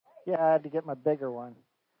Yeah, I had to get my bigger one,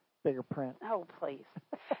 bigger print. Oh, please.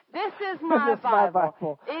 This is my This is my Bible.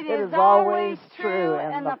 Bible. It is always true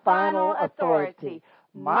and the final authority.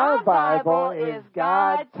 My Bible is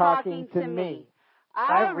God talking to me.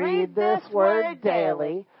 I read this word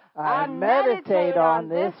daily. I meditate on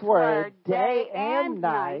this word day and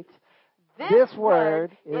night. This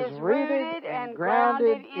word is rooted and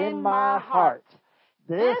grounded in my heart.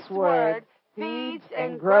 This word feeds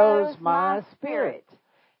and grows my spirit.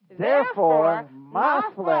 Therefore, my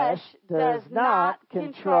flesh does not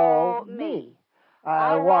control me.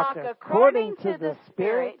 I walk according to the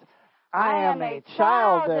Spirit. I am a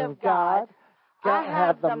child of God. I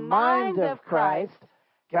have the mind of Christ.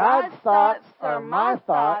 God's thoughts are my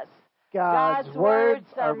thoughts. God's words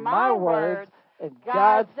are my words. And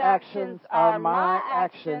God's actions are my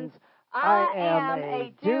actions. I am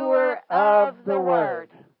a doer of the word.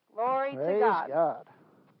 Glory to God.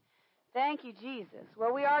 Thank you, Jesus.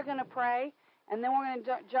 Well, we are going to pray, and then we're going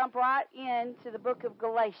to jump right into the book of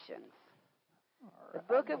Galatians. The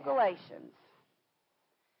book of Galatians.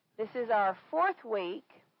 This is our 4th week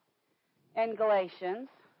in Galatians,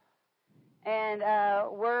 and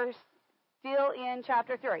we're still in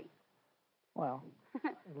chapter 3. Well,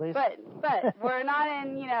 at least. but we're not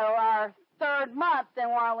in, our 3rd month, and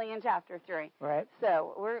we're only in chapter 3. Right.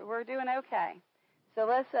 So we're doing okay. So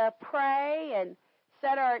let's pray and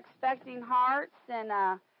set our expecting hearts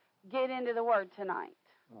and get into the Word tonight.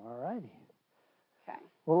 All righty. Okay.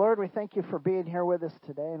 Well, Lord, we thank you for being here with us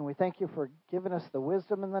today, and we thank you for giving us the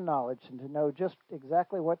wisdom and the knowledge and to know just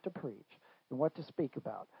exactly what to preach and what to speak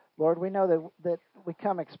about. Lord, we know that we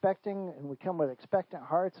come expecting, and we come with expectant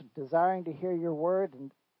hearts, desiring to hear your word,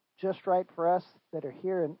 and just right for us that are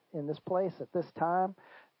here in this place at this time,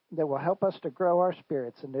 that will help us to grow our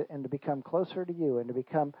spirits and to become closer to you and to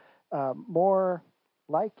become more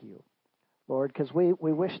like you, Lord, because we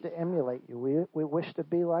wish to emulate you. We wish to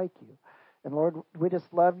be like you. And Lord, we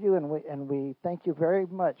just love you, and we thank you very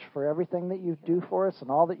much for everything that you do for us and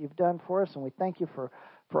all that you've done for us. And we thank you for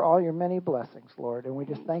all your many blessings, Lord. And we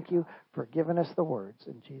just thank you for giving us the words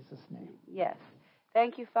in Jesus' name. Yes.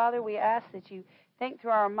 Thank you, Father. We ask that you think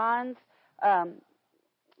through our minds.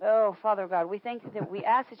 Father God, we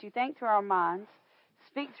ask that you think through our minds,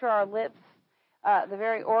 speak through our lips, the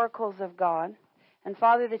very oracles of God. And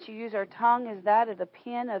Father, that you use our tongue as that of the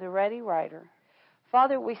pen of the ready writer.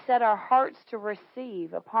 Father, we set our hearts to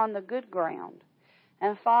receive upon the good ground.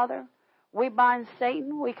 And Father, we bind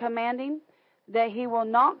Satan. We command him that he will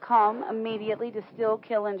not come immediately to still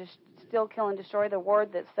kill and destroy the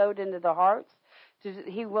word that's sowed into the hearts.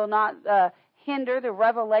 He will not hinder the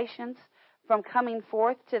revelations from coming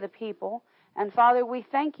forth to the people. And Father, we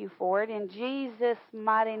thank you for it in Jesus'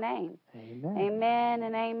 mighty name. Amen. Amen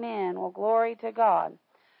and amen. Well, glory to God.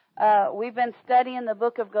 We've been studying the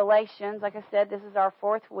book of Galatians. Like I said, this is our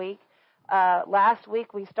 4th week. Last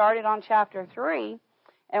week we started on chapter 3,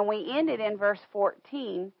 and we ended in verse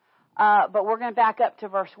 14. But we're going to back up to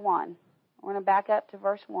verse 1. We're going to back up to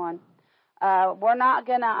verse 1. I'm not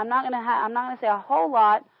going to say a whole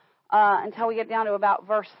lot until we get down to about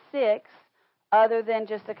verse 6. Other than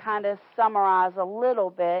just to kind of summarize a little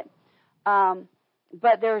bit,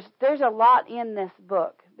 but there's a lot in this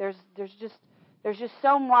book. There's just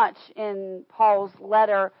so much in Paul's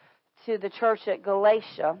letter to the church at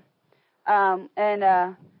Galatia, well,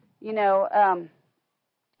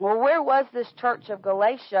 where was this church of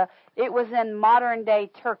Galatia? It was in modern day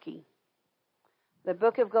Turkey. The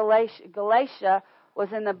book of Galatia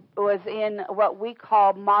was in what we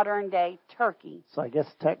call modern day Turkey. So I guess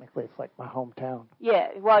technically it's like my hometown.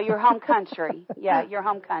 Yeah, well, your home country. Yeah, your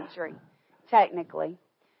home country, technically.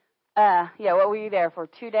 What were you there for?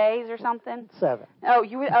 2 days or something? 7. Oh,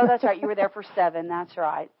 that's right. You were there for 7. That's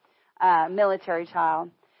right. Military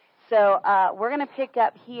child. So we're going to pick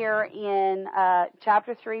up here in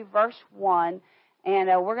chapter 3, verse 1, and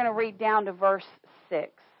we're going to read down to verse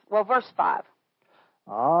 6. Well, verse 5.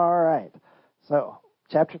 All right. So,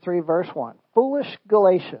 chapter 3, verse 1. Foolish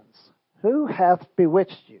Galatians, who hath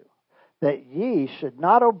bewitched you, that ye should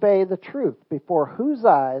not obey the truth, before whose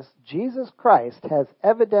eyes Jesus Christ has been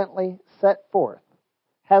evidently set forth,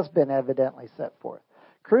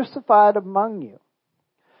 crucified among you?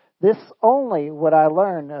 This only would I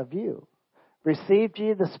learn of you. Received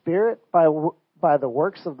ye the Spirit by the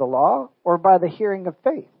works of the law, or by the hearing of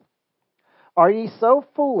faith? Are ye so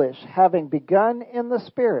foolish, having begun in the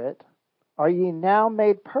Spirit, are ye now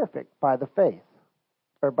made perfect by the faith,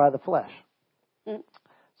 or by the flesh?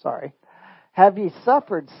 Sorry. Have ye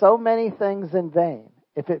suffered so many things in vain,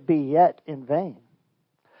 if it be yet in vain?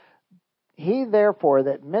 He therefore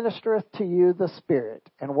that ministereth to you the Spirit,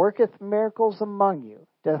 and worketh miracles among you,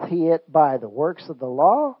 Doth he it by the works of the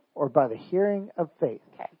law or by the hearing of faith?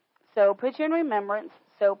 Okay. So put you in remembrance.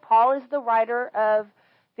 So Paul is the writer of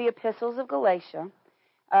the epistles of Galatia.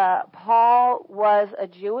 Paul was a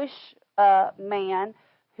Jewish man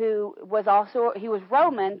who was also, he was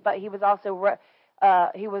Roman, but he was also,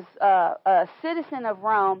 a citizen of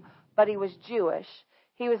Rome, but he was Jewish.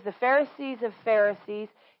 He was the Pharisees of Pharisees.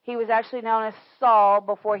 He was actually known as Saul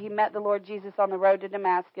before he met the Lord Jesus on the road to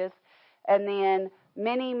Damascus. And then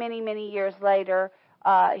many years later,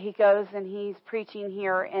 he goes and he's preaching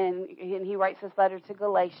here, and he writes this letter to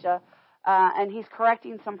Galatia, and he's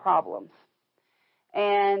correcting some problems.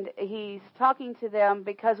 And he's talking to them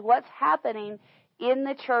because what's happening in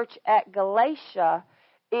the church at Galatia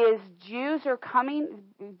is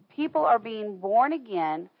people are being born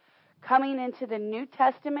again, coming into the New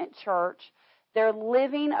Testament church. They're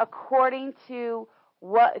living according to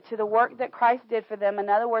the work that Christ did for them. In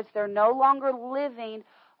other words, they're no longer living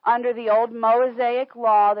under the old Mosaic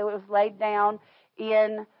law that was laid down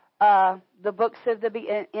in the books of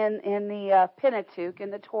in the Pentateuch, in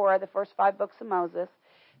the Torah, the first 5 books of Moses.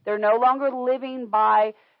 They're no longer living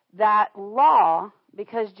by that law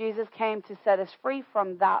because Jesus came to set us free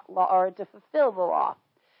from that law, or to fulfill the law.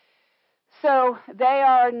 So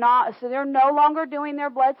they're no longer doing their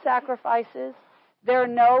blood sacrifices. They're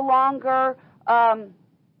no longer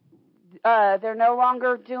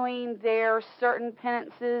doing their certain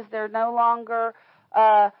penances. They're no longer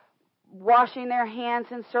washing their hands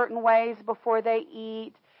in certain ways before they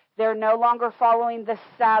eat. They're no longer following the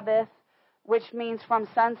Sabbath, which means from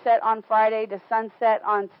sunset on Friday to sunset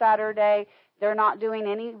on Saturday. They're not doing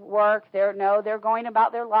any work. They're going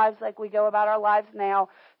about their lives like we go about our lives now,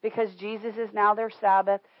 because Jesus is now their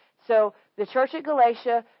Sabbath. So the church at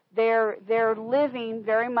Galatia, they're living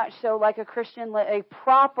very much so like a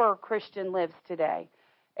proper Christian lives today.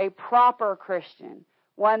 A proper Christian.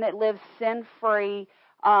 One that lives sin-free,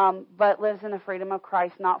 but lives in the freedom of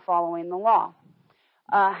Christ, not following the law.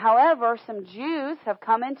 However, some Jews have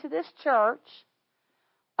come into this church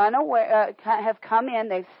unaware, have come in,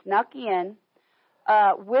 they've snuck in,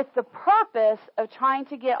 with the purpose of trying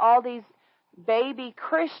to get all these baby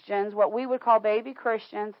Christians, what we would call baby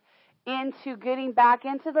Christians, into getting back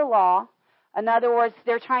into the law. In other words,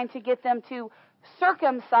 they're trying to get them to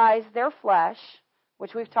circumcise their flesh,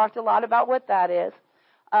 which we've talked a lot about what that is.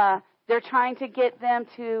 They're trying to get them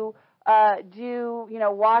to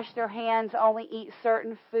wash their hands, only eat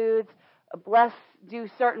certain foods, do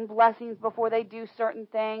certain blessings before they do certain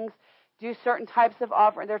things, do certain types of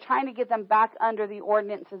offering. They're trying to get them back under the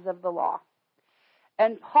ordinances of the law.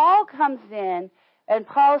 And Paul comes in, and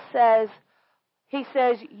Paul says,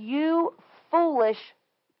 you foolish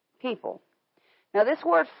people. Now this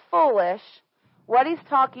word foolish, what he's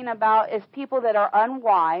talking about is people that are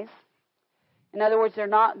unwise. In other words, they're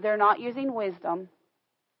not using wisdom.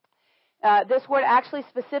 This word actually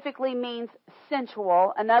specifically means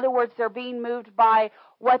sensual. In other words, they're being moved by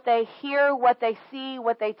what they hear, what they see,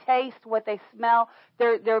 what they taste, what they smell.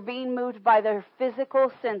 They're being moved by their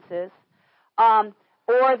physical senses.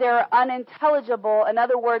 Or they're unintelligible. In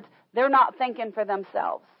other words, they're not thinking for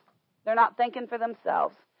themselves. They're not thinking for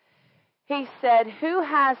themselves. He said, who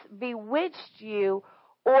has bewitched you,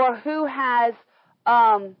 or who has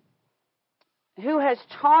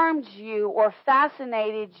charmed you or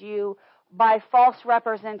fascinated you by false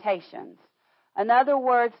representations? In other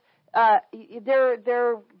words,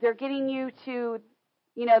 they're getting you to,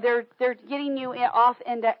 they're getting you off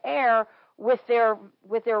into air with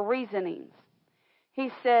their reasonings. He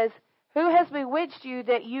says, who has bewitched you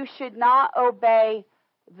that you should not obey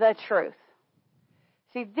the truth?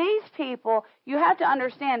 See, these people, you have to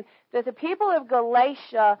understand that the people of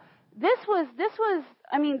Galatia, these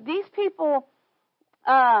people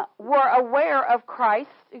were aware of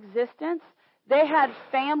Christ's existence. They had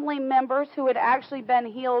family members who had actually been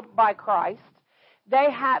healed by Christ.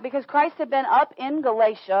 Because Christ had been up in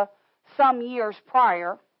Galatia some years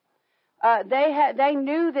prior. They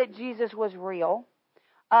knew that Jesus was real.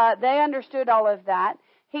 They understood all of that.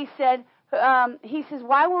 He says,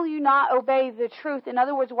 why will you not obey the truth? In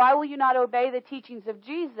other words, why will you not obey the teachings of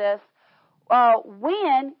Jesus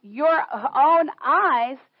when your own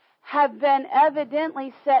eyes have been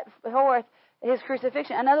evidently set forth his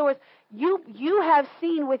crucifixion? In other words, you have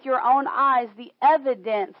seen with your own eyes the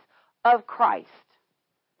evidence of Christ.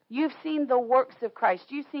 You've seen the works of Christ.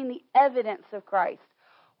 You've seen the evidence of Christ.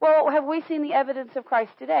 Well, have we seen the evidence of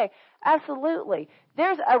Christ today? Absolutely.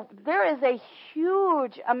 There is a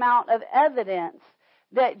huge amount of evidence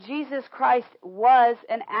that Jesus Christ was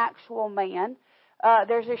an actual man.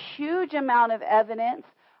 There's a huge amount of evidence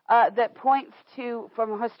that points to,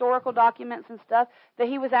 from historical documents and stuff, that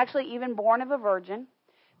he was actually even born of a virgin.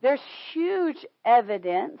 There's huge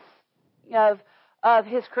evidence of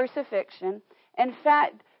his crucifixion. In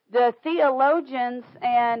fact, the theologians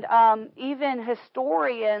and even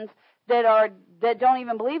historians that don't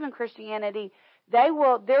even believe in Christianity,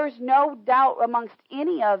 there's no doubt amongst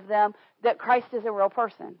any of them that Christ is a real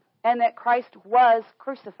person and that Christ was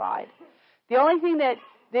crucified. The only thing that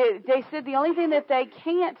they said, the only thing that they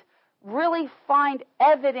can't really find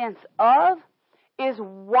evidence of is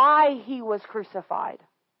why he was crucified.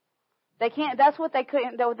 They can't. That's what they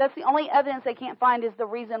couldn't. That's the only evidence they can't find is the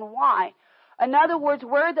reason why. In other words,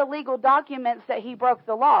 where are the legal documents that he broke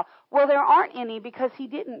the law? Well, there aren't any because he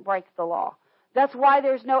didn't break the law. That's why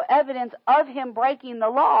there's no evidence of him breaking the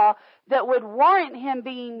law that would warrant him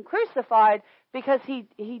being crucified, because he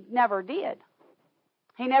never did.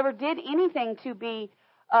 He never did anything to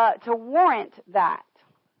warrant that,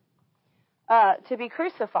 to be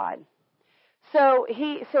crucified. So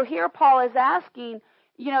here Paul is asking,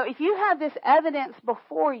 if you have this evidence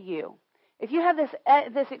before you, if you have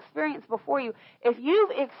this experience before you, if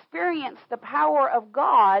you've experienced the power of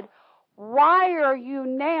God, why are you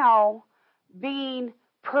now being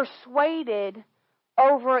persuaded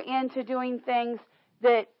over into doing things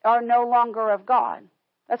that are no longer of God?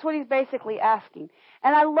 That's what he's basically asking.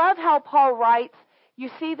 And I love how Paul writes. You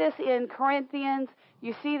see this in Corinthians.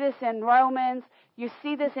 You see this in Romans. You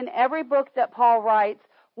see this in every book that Paul writes.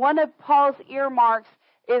 One of Paul's earmarks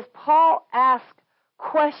is Paul asks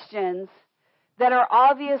questions that are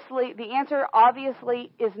the answer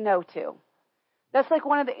obviously is no to. That's like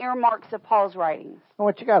one of the earmarks of Paul's writings. And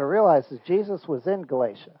what you got to realize is Jesus was in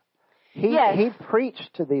Galatia. He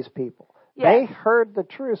preached to these people. Yes. They heard the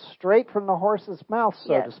truth straight from the horse's mouth,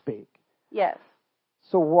 so to speak. Yes.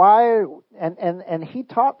 So why, and he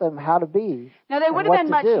taught them how to be. Now, they would have been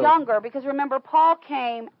much younger, because remember, Paul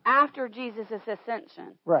came after Jesus'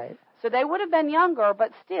 ascension. Right. So they would have been younger,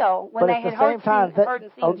 but still, when they had heard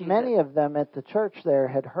and seen Jesus. Many of them at the church there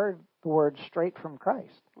had heard the word straight from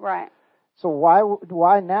Christ. Right. So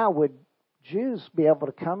why now would Jews be able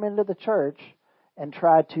to come into the church and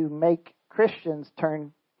try to make Christians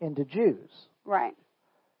turn into Jews? Right.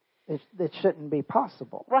 It shouldn't be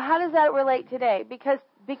possible. Well, how does that relate today? Because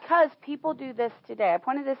people do this today. I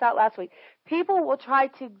pointed this out last week. People will try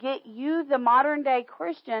to get you, the modern day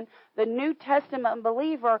Christian, the New Testament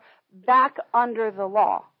believer, back under the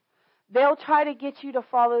law. They'll try to get you to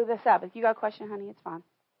follow the Sabbath. You got a question, honey? It's fine.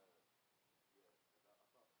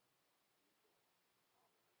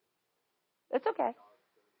 It's okay.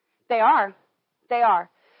 They are.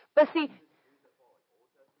 But see,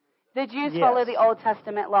 the Jews follow the Old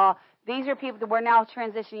Testament law. These are people that we're now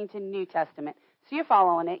transitioning to New Testament. So you're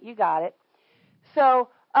following it. You got it. So,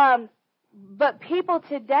 but people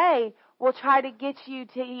today will try to get you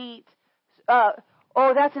to eat.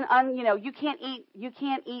 That's you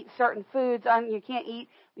can't eat certain foods. You can't eat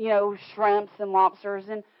shrimps and lobsters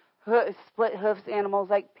and split hoofs animals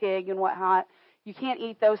like pig and whatnot. You can't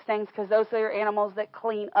eat those things because those are animals that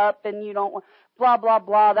clean up, and you don't blah blah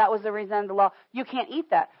blah. That was the reason of the law. You can't eat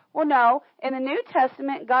that. Well, no. In the New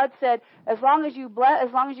Testament, God said, as long as you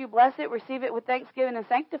bless it, receive it with thanksgiving, and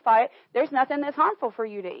sanctify it, there's nothing that's harmful for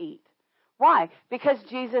you to eat. Why? Because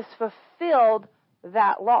Jesus fulfilled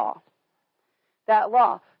that law. That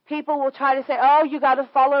law. People will try to say, "Oh, you got to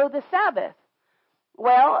follow the Sabbath."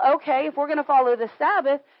 Well, okay, if we're going to follow the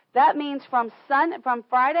Sabbath, that means from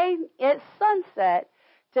Friday at sunset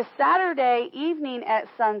to Saturday evening at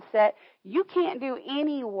sunset, you can't do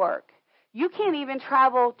any work. You can't even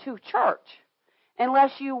travel to church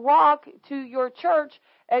unless you walk to your church,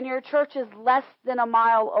 and your church is less than a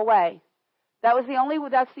mile away. They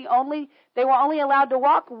were only allowed to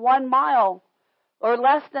walk 1 mile or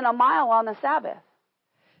less than a mile on the Sabbath.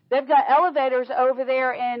 They've got elevators over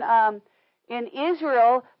there in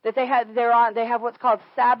Israel that they have what's called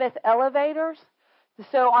Sabbath elevators.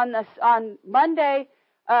 So on Monday,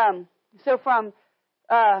 so from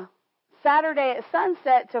Saturday at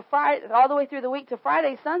sunset to Friday, all the way through the week to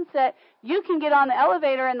Friday sunset, you can get on the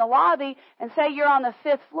elevator in the lobby and say you're on the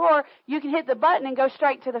 5th floor. You can hit the button and go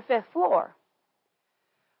straight to the 5th floor.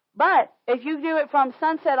 But if you do it from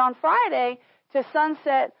sunset on Friday to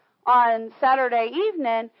sunset on Saturday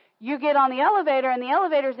evening, you get on the elevator, and the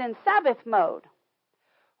elevator's in Sabbath mode,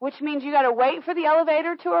 which means you got to wait for the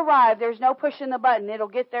elevator to arrive. There's no pushing the button. It'll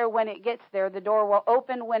get there when it gets there. The door will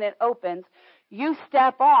open when it opens. You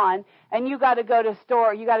step on, and you got to go to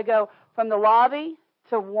store. You got to go from the lobby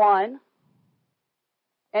to 1,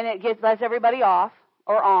 and it lets everybody off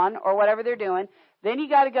or on or whatever they're doing. Then you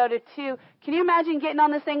got to go to 2. Can you imagine getting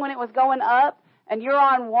on this thing when it was going up and you're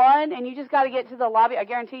on one, and you just got to get to the lobby. I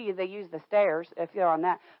guarantee you they use the stairs if you're on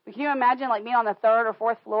that. But can you imagine like being on the 3rd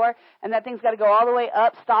or 4th floor, and that thing's got to go all the way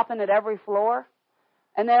up, stopping at every floor?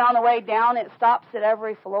 And then on the way down, it stops at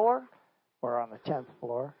every floor? We're on the 10th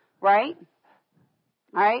floor. Right?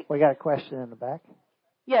 All right. We got a question in the back.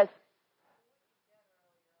 Yes.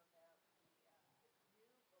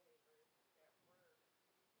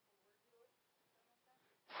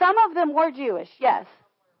 Some of them were Jewish, yes.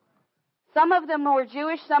 Some of them were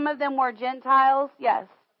Jewish, some of them were Gentiles, yes.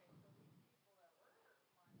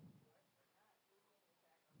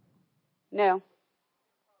 No.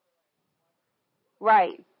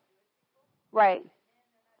 Right. Right.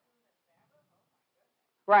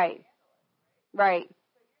 Right. Right.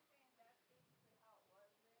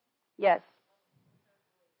 Yes.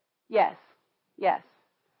 Yes. Yes.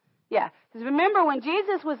 Yeah. Because remember when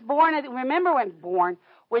Jesus was born, remember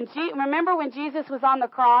when Jesus was on the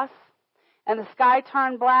cross and the sky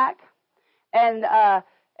turned black and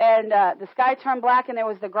the sky turned black and there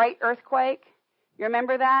was the great earthquake? You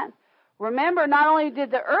remember that? Remember, not only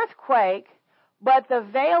did the earthquake, but the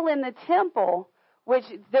veil in the temple, which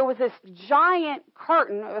there was this giant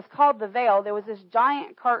curtain. It was called the veil. There was this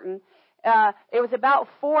giant curtain. It was about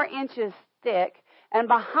 4 inches thick, and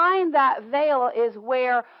behind that veil is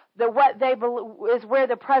where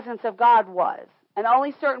the presence of God was, and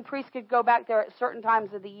only certain priests could go back there at certain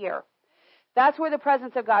times of the year. That's where the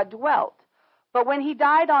presence of God dwelt. But when he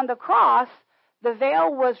died on the cross, the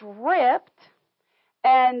veil was ripped,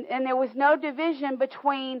 and there was no division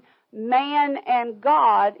between man and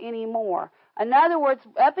God anymore. In other words,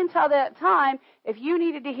 up until that time, if you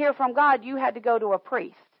needed to hear from God, you had to go to a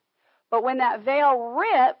priest. But when that veil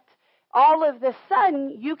ripped, all of the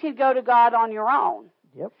sudden, you could go to God on your own.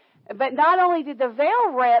 Yep. But not only did the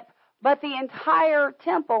veil rip, but the entire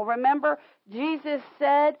temple. Remember, Jesus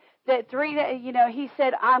said that he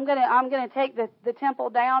said, I'm gonna take the temple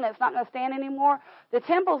down. It's not going to stand anymore. The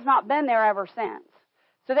temple's not been there ever since.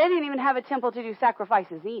 So they didn't even have a temple to do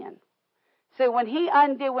sacrifices in. So when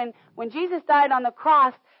when Jesus died on the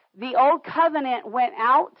cross, the old covenant went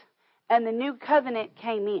out and the new covenant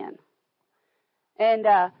came in. And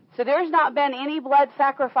so there's not been any blood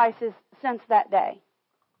sacrifices since that day.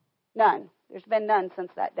 None. There's been none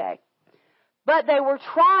since that day. But they were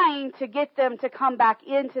trying to get them to come back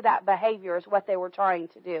into that behavior is what they were trying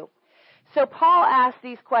to do. So Paul asked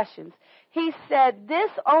these questions. He said,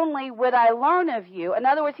 this only would I learn of you. In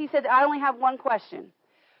other words, he said, I only have one question.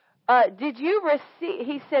 Did you receive,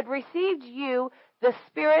 he said, received you the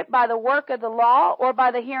Spirit by the work of the law or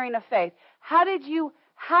by the hearing of faith? How did you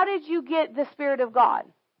get the Spirit of God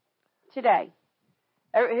today?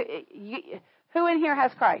 Who in here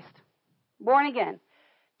has Christ? Born again.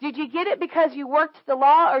 Did you get it because you worked the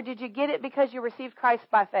law, or did you get it because you received Christ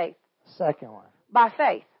by faith? Second one. By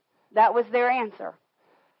faith. That was their answer.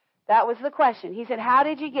 That was the question. He said, how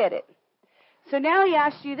did you get it? So now he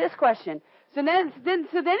asked you this question. So then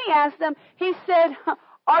he asked them, he said,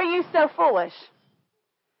 are you so foolish?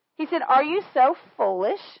 He said, are you so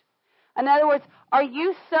foolish? In other words, are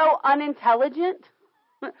you so unintelligent?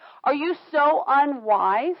 Are you so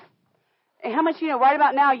unwise? And how much right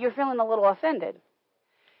about now you're feeling a little offended.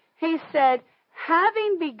 He said,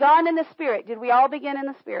 having begun in the Spirit. Did we all begin in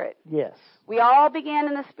the Spirit? Yes. We all began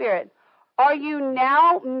in the Spirit. Are you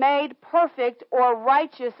now made perfect or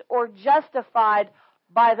righteous or justified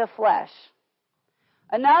by the flesh?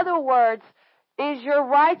 In other words, is your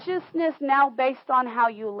righteousness now based on how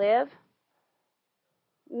you live?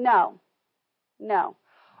 No. No.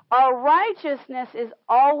 Our righteousness is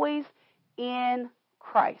always in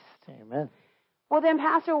Christ. Amen. Well then,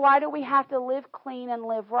 Pastor, why do we have to live clean and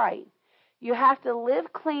live right? You have to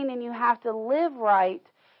live clean and you have to live right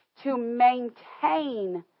to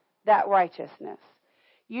maintain that righteousness.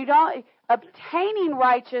 Obtaining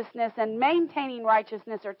righteousness and maintaining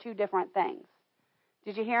righteousness are two different things.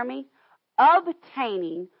 Did you hear me?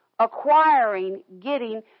 Obtaining, acquiring,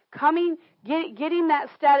 getting that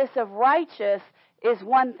status of righteous is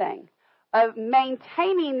one thing.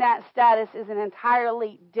 Maintaining that status is an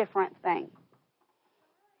entirely different thing.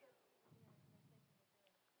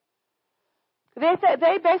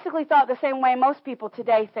 They basically thought the same way most people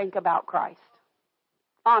today think about Christ.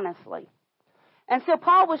 Honestly. And so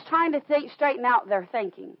Paul was trying to straighten out their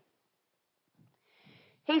thinking.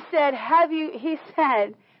 He said,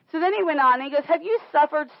 so then he went on and he goes, have you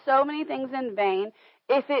suffered so many things in vain,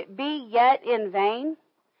 if it be yet in vain?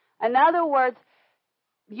 In other words,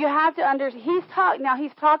 you have to understand,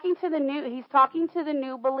 he's talking to the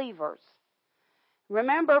new believers.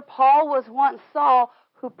 Remember, Paul was once Saul,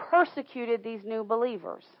 who persecuted these new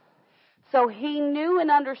believers. So he knew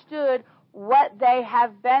and understood what they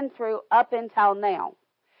have been through up until now.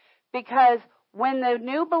 Because when the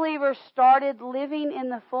new believers started living in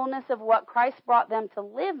the fullness of what Christ brought them to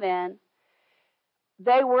live in,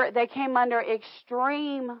 they came under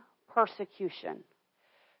extreme persecution.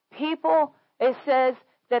 People, it says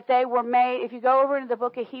that they were made, if you go over to the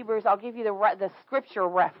book of Hebrews, I'll give you the scripture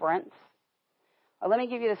reference. Let me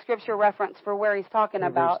give you the scripture reference for where he's talking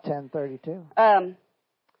about. Hebrews 10:32.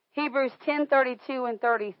 Hebrews 10:32 and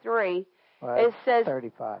 33. Well, it says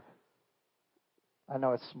 35. I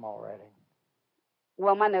know it's small writing.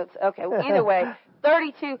 Well, my notes. Okay. Well, either way,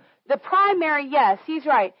 32. The primary, yes, he's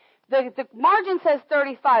right. The margin says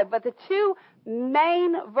 35, but the two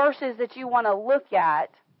main verses that you want to look at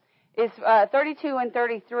is 32 and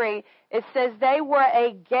 33. It says they were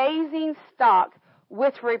a gazing stock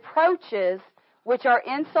with reproaches, which are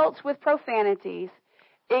insults with profanities,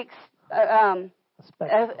 and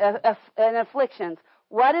afflictions.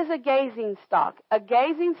 What is a gazing stock? A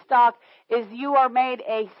gazing stock is you are made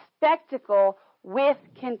a spectacle with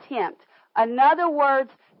contempt. In other words,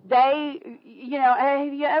 have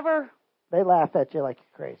you ever... They laugh at you like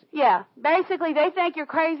you're crazy. Yeah. Basically, they think you're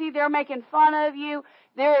crazy. They're making fun of you.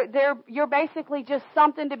 You're basically just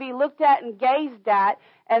something to be looked at and gazed at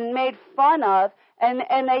and made fun of.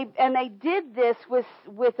 And they did this with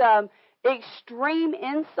extreme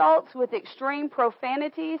insults, with extreme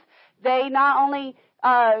profanities. They not only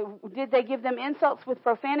did they give them insults with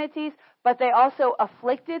profanities, but they also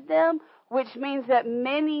afflicted them, which means that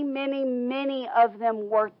many, many, many of them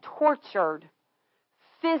were tortured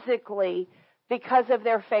physically because of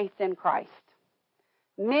their faith in Christ.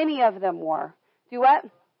 Many of them were. Do what?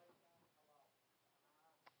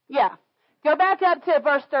 Yeah. Go back up to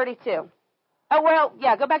verse 32.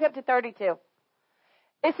 Go back up to 32.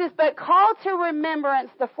 It says, but call to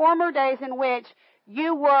remembrance the former days in which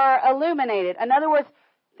you were illuminated. In other words,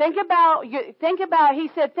 think about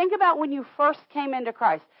when you first came into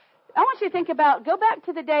Christ. I want you to go back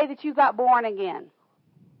to the day that you got born again.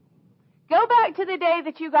 Go back to the day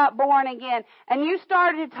that you got born again and you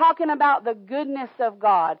started talking about the goodness of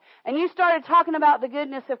God. And you started talking about the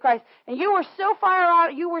goodness of Christ. And you were so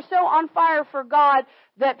on fire for God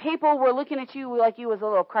that people were looking at you like you was a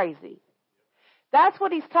little crazy. That's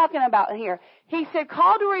what he's talking about here. He said,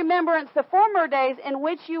 call to remembrance the former days in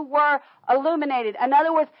which you were illuminated. In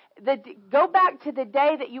other words, go back to the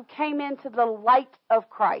day that you came into the light of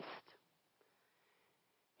Christ.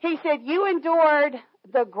 He said, you endured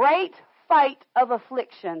the great fight of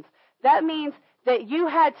afflictions. That means that you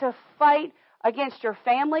had to fight against your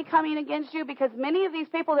family coming against you, because many of these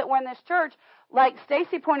people that were in this church, like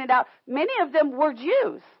Stacy pointed out, many of them were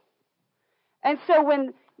Jews. And so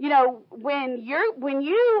when you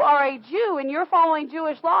are a Jew and you're following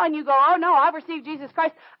Jewish law and you go, oh no, I've received Jesus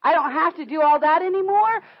Christ, I don't have to do all that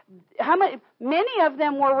anymore. Many of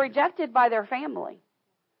them were rejected by their family.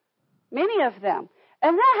 Many of them.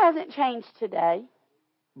 And that hasn't changed today.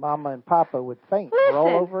 Mama and Papa would faint,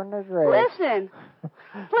 roll over in their grave. Listen.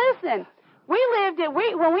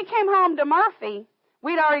 When we came home to Murphy,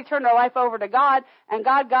 we'd already turned our life over to God, and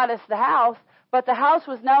God got us the house, but the house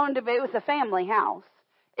was known to be, it was a family house.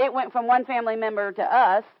 It went from one family member to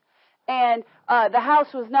us, and the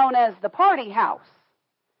house was known as the party house.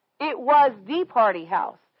 It was the party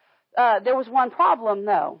house. There was one problem,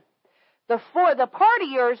 though. The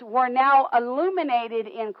partiers were now illuminated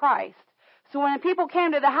in Christ. So when people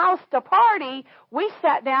came to the house to party, we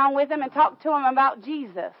sat down with them and talked to them about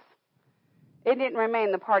Jesus. It didn't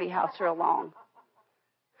remain the party house real long.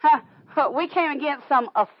 We came against some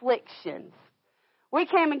afflictions.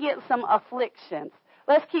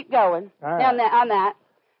 Let's keep going on that.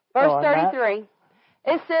 Verse 33.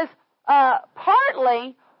 It says,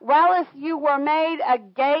 partly, while you were made a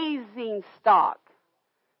gazing stock.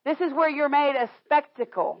 This is where you're made a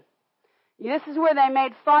spectacle. This is where they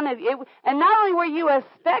made fun of you. And not only were you a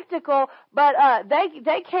spectacle, but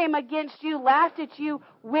they came against you, laughed at you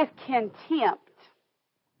with contempt.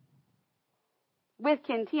 With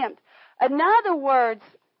contempt. In other words,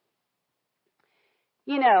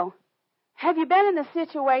 have you been in a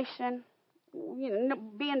situation,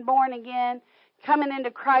 being born again, coming into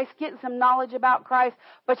Christ, getting some knowledge about Christ,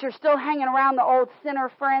 but you're still hanging around the old sinner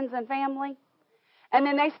friends and family? And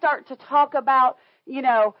then they start to talk about,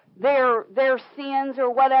 their sins or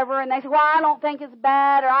whatever, and they say, well, I don't think it's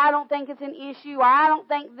bad, or I don't think it's an issue, or I don't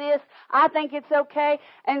think this, I think it's okay.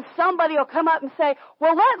 And somebody will come up and say,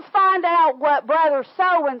 well, let's find out what brother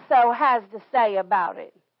so-and-so has to say about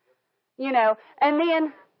it. And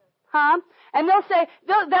then, and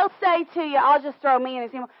they'll say to you, I'll just throw me in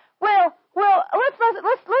as him, well, Well,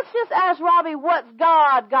 let's just ask Robbie what's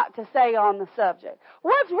God got to say on the subject.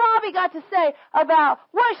 What's Robbie got to say about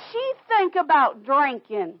what she think about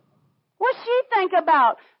drinking? What she think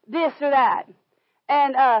about this or that?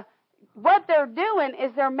 And what they're doing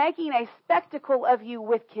is they're making a spectacle of you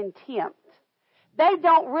with contempt. They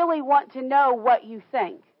don't really want to know what you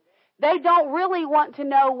think. They don't really want to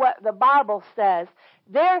know what the Bible says.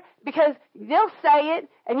 Because they'll say it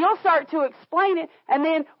and you'll start to explain it, and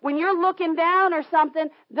then when you're looking down or something,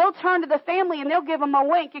 they'll turn to the family and they'll give them a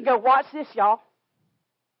wink and go, "Watch this, y'all."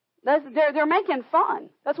 They're making fun.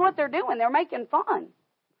 That's what they're doing. They're making fun.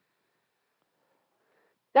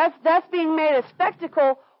 That's being made a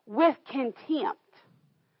spectacle with contempt.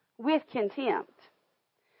 With contempt.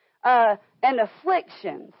 And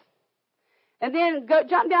afflictions. And then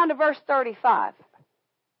jump down to verse 35.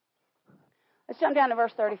 Let's jump down to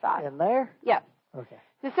verse 35. In there? Yeah. Okay.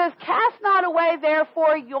 It says, "Cast not away,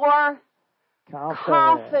 therefore, your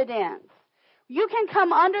confidence." You can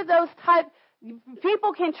come under those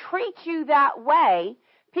people can treat you that way.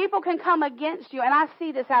 People can come against you, and I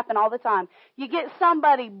see this happen all the time. You get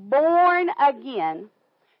somebody born again.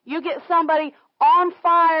 You get somebody on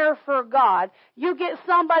fire for God. You get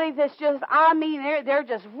somebody that's just, they're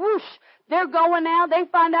just whoosh. They're going out. They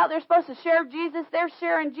find out they're supposed to share Jesus. They're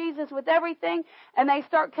sharing Jesus with everything, and they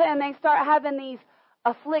start having these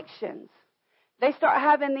afflictions. They start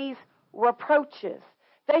having these reproaches.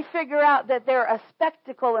 They figure out that they're a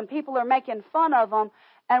spectacle and people are making fun of them.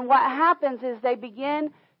 And what happens is they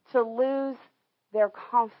begin to lose their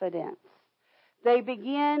confidence. They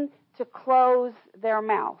begin to close their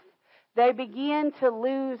mouth. They begin to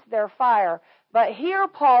lose their fire. But here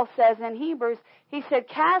Paul says in Hebrews, he said,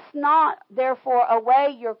 "Cast not therefore away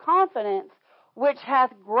your confidence, which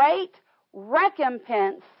hath great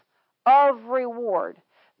recompense of reward."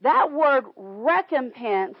 That word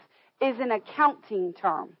recompense is an accounting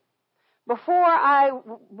term. Before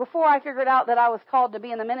I figured out that I was called to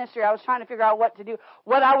be in the ministry, I was trying to figure out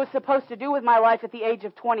what I was supposed to do with my life at the age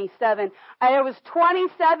of 27. I was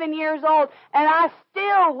 27 years old, and I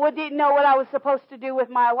still didn't know what I was supposed to do with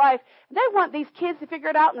my life. They want these kids to figure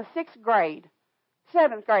it out in the 6th grade,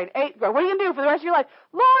 7th grade, 8th grade. What are you going to do for the rest of your life?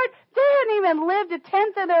 Lord, they hadn't even lived a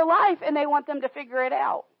 10th of their life, and they want them to figure it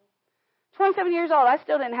out. 27 years old, I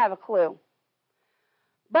still didn't have a clue.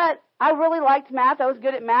 But I really liked math. I was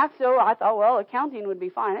good at math, so I thought, well, accounting would be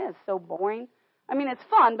fine. It's so boring. I mean, it's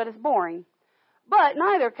fun, but it's boring. But in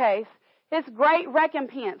either case, it's great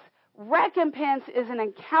recompense. Recompense is an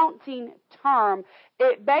accounting term.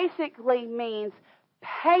 It basically means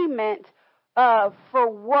payment for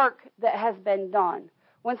work that has been done.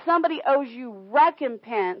 When somebody owes you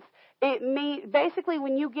recompense, it means basically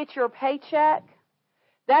when you get your paycheck,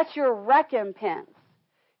 that's your recompense.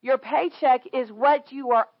 Your paycheck is what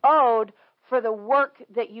you are owed for the work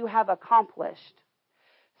that you have accomplished.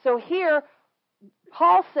 So here,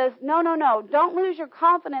 Paul says, no, don't lose your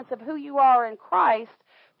confidence of who you are in Christ,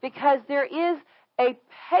 because there is a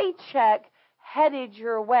paycheck headed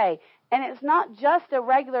your way. And it's not just a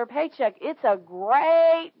regular paycheck, it's a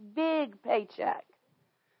great big paycheck.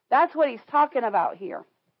 That's what he's talking about here.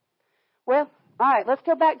 Well, all right, let's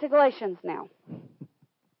go back to Galatians now.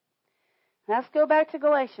 Let's go back to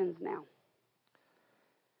Galatians now.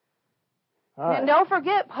 Right. And don't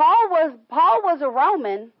forget, Paul was a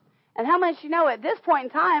Roman, and how much you know at this point in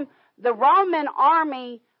time, the Roman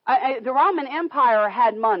army, the Roman Empire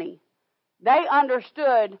had money. They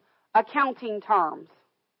understood accounting terms.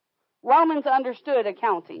 Romans understood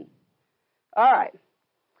accounting. All right.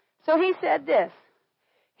 So he said this.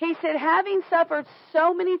 He said, having suffered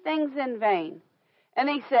so many things in vain, and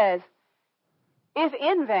he says, if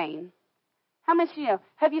in vain, how much you know?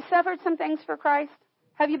 Have you suffered some things for Christ?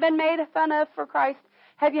 Have you been made fun of for Christ?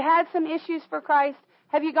 Have you had some issues for Christ?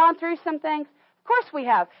 Have you gone through some things? Of course we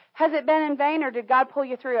have. Has it been in vain, or did God pull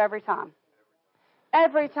you through every time?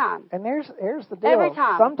 Every time. And here's the deal. Every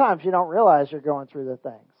time. Sometimes you don't realize you're going through the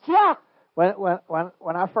things. Yeah.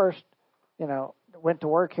 When I first, went to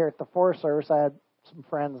work here at the Forest Service, I had some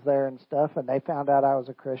friends there and stuff, and they found out I was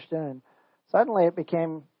a Christian, and suddenly it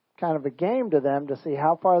became kind of a game to them to see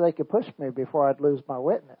how far they could push me before I'd lose my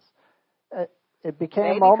witness. It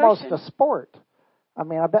became almost a sport. I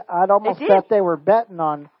mean, I'd almost bet they were betting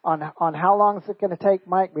on how long is it going to take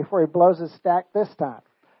Mike before he blows his stack this time.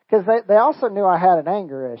 Because they also knew I had an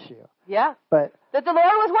anger issue. Yeah. But that the Lord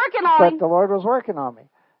was working on me. But the Lord was working on me.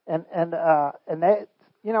 And they,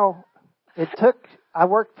 it took, I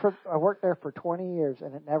worked there for 20 years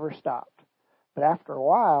and it never stopped. But after a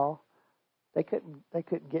while, they couldn't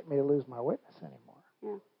get me to lose my witness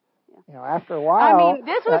anymore. Yeah. After a while, I mean,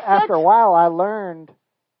 this was after a while, I learned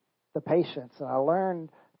the patience, and I learned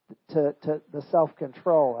to the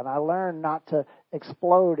self-control, and I learned not to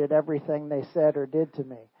explode at everything they said or did to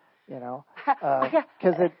me,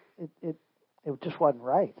 because it just wasn't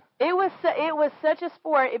right. It was such a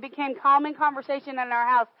sport. It became common conversation in our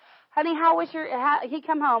house. Honey, he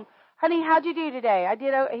come home. Honey, how'd you do today? I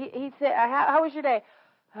did. He said, how was your day?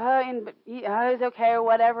 It was okay or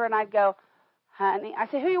whatever. And I'd go, honey. I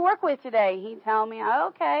said, who you work with today? He'd tell me,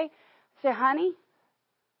 okay. I said, honey,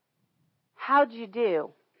 how'd you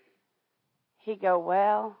do? He'd go,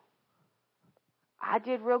 well, I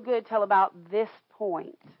did real good till about this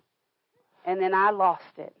point, and then I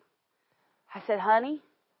lost it. I said, honey,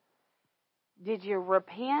 did you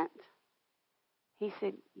repent? He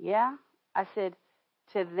said, yeah. I said,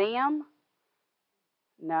 to them?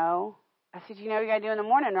 No. I said, you know what you got to do in the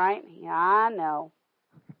morning, right? Yeah, I know.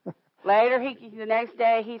 Later, the next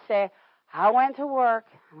day, he said, I went to work,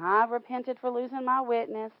 and I repented for losing my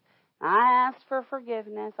witness. I asked for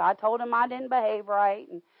forgiveness. I told him I didn't behave right.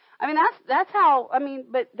 And I mean, that's how. I mean,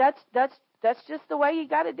 but that's just the way you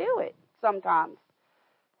got to do it sometimes.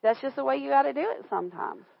 That's just the way you got to do it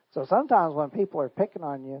sometimes. So sometimes when people are picking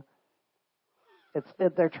on you,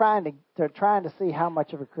 they're trying to see how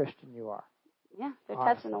much of a Christian you are. Yeah, they're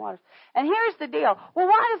testing the waters. And here's the deal. Well,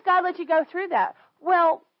 why does God let you go through that?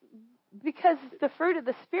 Well, because the fruit of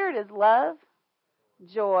the Spirit is love,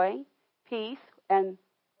 joy, peace, and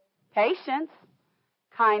patience,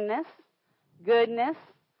 kindness, goodness,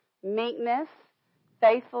 meekness,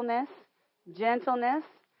 faithfulness, gentleness,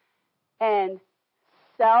 and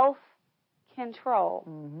self-control.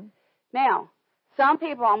 Mm-hmm. Now, some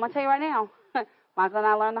people, I'm going to tell you right now, Michael and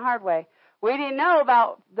I learned the hard way. We didn't know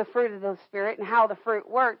about the fruit of the Spirit and how the fruit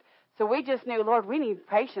worked. So we just knew, Lord, we need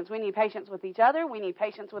patience. We need patience with each other. We need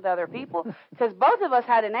patience with other people. Because both of us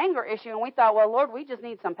had an anger issue, and we thought, well, Lord, we just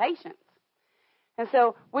need some patience. And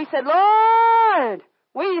so we said, Lord,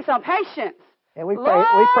 we need some patience. And we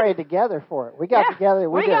prayed together for it. We got together.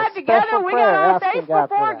 We got on our face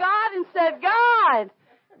before God and said, God,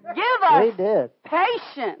 give us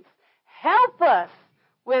patience. Help us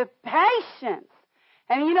with patience.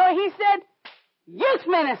 And you know what he said? Youth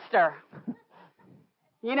minister.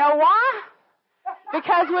 You know why?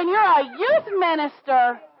 Because when you're a youth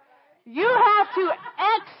minister, you have to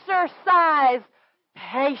exercise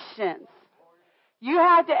patience. You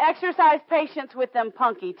have to exercise patience with them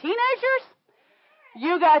punky teenagers.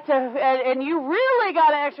 You got to, and you really got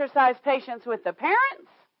to exercise patience with the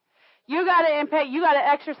parents. You got to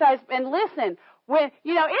exercise and listen. When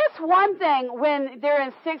it's one thing when they're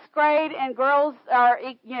in 6th grade and girls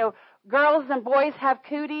and boys have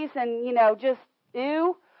cooties and just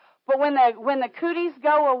ew. But when the cooties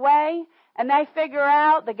go away and the guys figure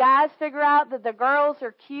out that the girls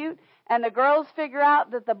are cute and the girls figure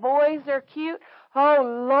out that the boys are cute,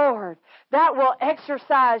 oh Lord, that will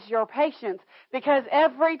exercise your patience, because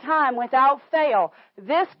every time without fail,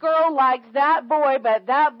 this girl likes that boy, but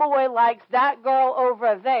that boy likes that girl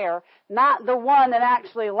over there, not the one that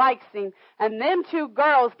actually likes him, and them two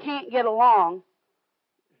girls can't get along.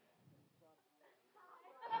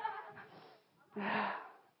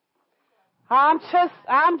 That's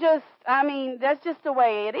just the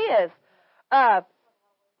way it is.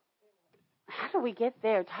 How do we get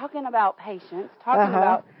there? Talking about patience,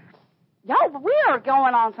 about, we are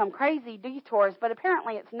going on some crazy detours, but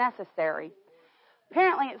apparently it's necessary.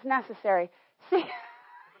 See,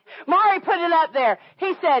 Mari put it up there.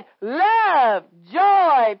 He said, love,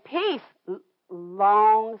 joy, peace,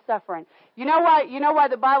 long suffering. You know why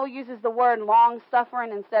the Bible uses the word long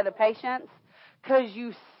suffering instead of patience? Because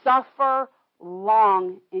you suffer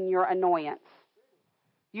long in your annoyance.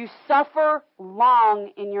 You suffer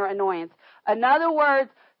long in your annoyance. In other words,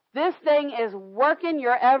 this thing is working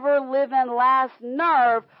your ever-living last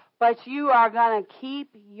nerve, but you are going to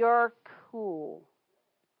keep your cool.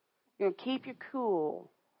 You're going to keep your cool.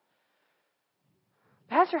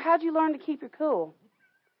 Pastor, how'd you learn to keep your cool?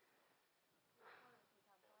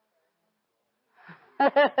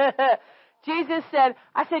 Jesus said,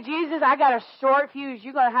 Jesus, I got a short fuse.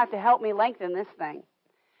 You're going to have to help me lengthen this thing.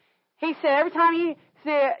 He said, every time you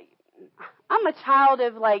say, I'm a child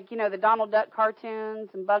of the Donald Duck cartoons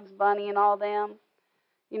and Bugs Bunny and all them.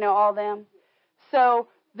 So,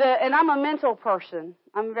 and I'm a mental person.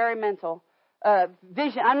 I'm very mental.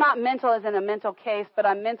 Vision. I'm not mental as in a mental case, but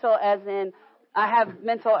I'm mental as in I have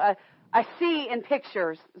mental, I see in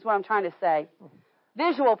pictures is what I'm trying to say.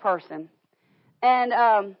 Visual person.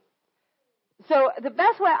 And, so the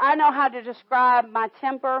best way I know how to describe my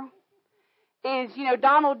temper is,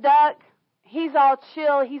 Donald Duck, he's all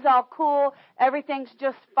chill, he's all cool, everything's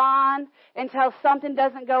just fine until something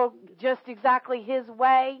doesn't go just exactly his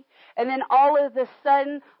way. And then all of a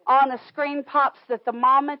sudden, on the screen pops the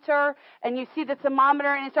thermometer, and you see the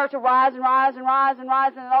thermometer, and it starts to rise and rise and rise and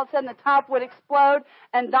rise, and all of a sudden the top would explode,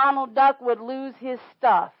 and Donald Duck would lose his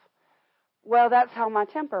stuff. Well, that's how my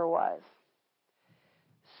temper was.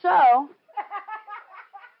 So,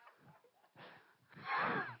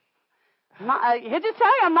 he'll just tell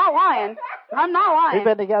you I'm not lying. I'm not lying. We've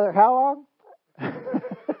been together how long?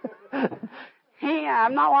 Yeah,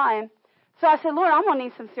 I'm not lying. So I said, Lord, I'm going to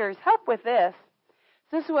need some serious help with this.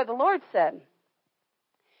 So this is what the Lord said.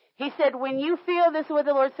 He said, when you feel, this is what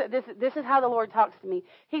the Lord said, this is how the Lord talks to me.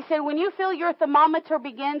 He said, when you feel your thermometer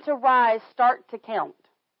begin to rise, start to count.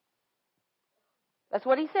 That's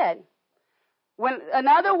what he said. In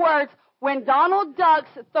other words, when Donald Duck's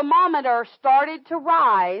thermometer started to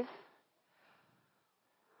rise,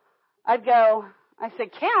 I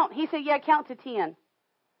said, count. He said, yeah, count to 10.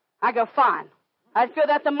 I go, fine. I'd feel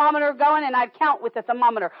that thermometer going, and I'd count with the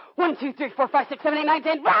thermometer. 1, 2, 3, 4, 5, 6, 7, 8, 9,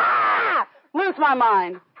 10. Rah! Lose my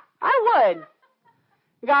mind. I would.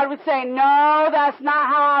 God would say, no, that's not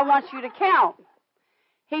how I want you to count.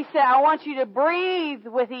 He said, I want you to breathe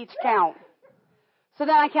with each count. So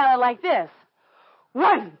then I counted like this.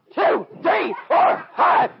 1, 2, 3, 4,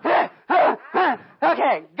 5.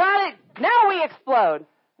 Okay, got it. Now we explode.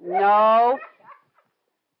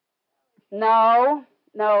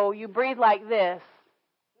 No, you breathe like this.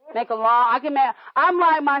 I'm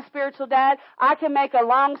like my spiritual dad. I can make a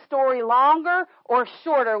long story longer or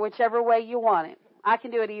shorter, whichever way you want it. I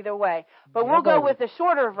can do it either way. But we'll go with the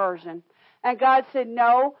shorter version. And God said,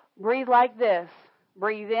 no, breathe like this.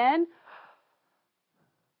 Breathe in.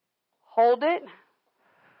 Hold it.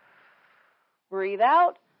 Breathe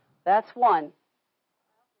out. That's 1.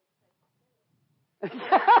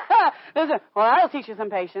 Well, that'll teach you some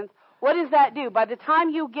patience. What does that do? By the time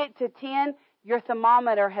you get to 10, your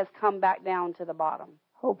thermometer has come back down to the bottom.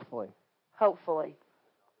 Hopefully.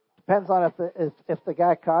 Depends on if the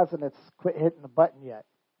guy causing it's quit hitting the button yet.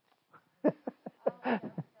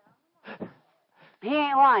 He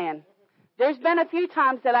ain't lying. There's been a few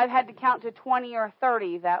times that I've had to count to 20 or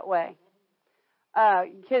 30 that way.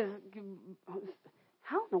 Because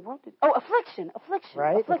how in the world affliction.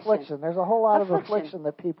 Right? Affliction. There's a whole lot of affliction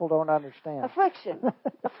that people don't understand. Affliction.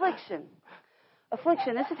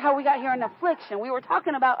 This is how we got here in affliction. We were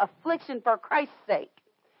talking about affliction for Christ's sake.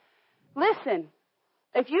 Listen,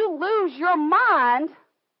 if you lose your mind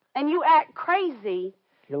and you act crazy,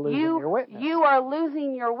 you are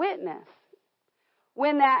losing your witness.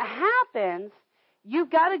 When that happens, you've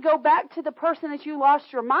got to go back to the person that you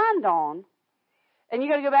lost your mind on, and you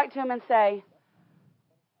got to go back to him and say,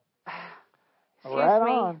 excuse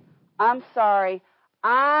me, I'm sorry.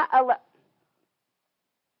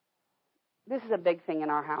 This is a big thing in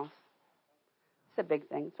our house. It's a big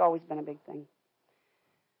thing. It's always been a big thing.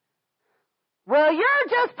 Well, you're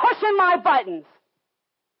just pushing my buttons.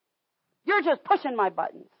 You're just pushing my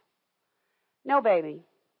buttons. No, baby.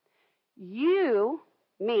 You,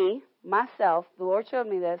 me, myself, the Lord showed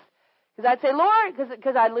me this. Because I'd say, Lord,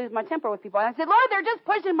 because I'd lose my temper with people. And I'd say, Lord, they're just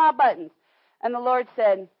pushing my buttons. And the Lord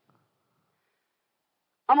said,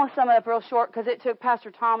 I'm going to sum it up real short because it took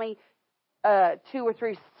Pastor Tommy 2 or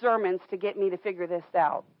 3 sermons to get me to figure this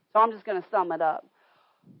out. So I'm just going to sum it up.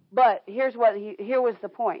 But here was the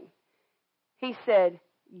point. He said,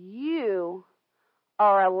 you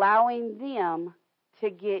are allowing them to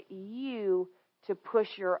get you to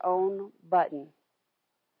push your own button.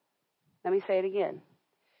 Let me say it again.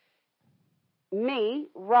 Me,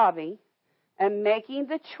 Robbie, am making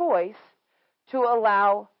the choice to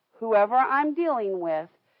allow whoever I'm dealing with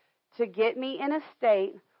to get me in a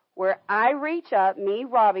state where I reach up, me,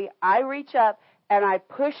 Robbie, I reach up and I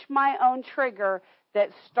push my own trigger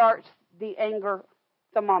that starts the anger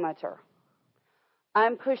thermometer.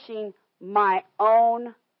 I'm pushing my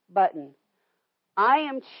own button. I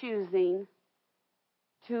am choosing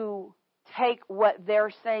to take what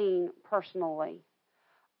they're saying personally.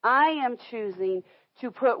 I am choosing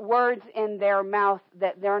to put words in their mouth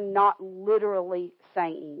that they're not literally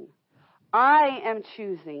saying. I am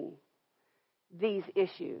choosing these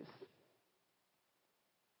issues.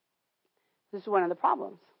 This is one of the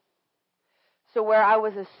problems. So where I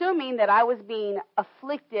was assuming that I was being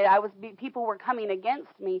afflicted, people were coming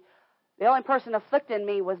against me, the only person afflicting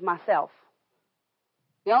me was myself.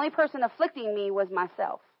 The only person afflicting me was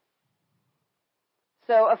myself.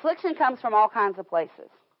 So affliction comes from all kinds of places.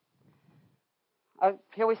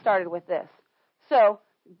 Here we started with this. So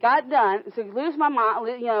got done. So lose my mind,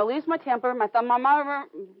 lose my temper. My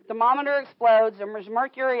thermometer explodes. There's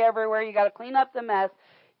mercury everywhere. You got to clean up the mess.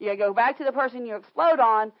 You got to go back to the person you explode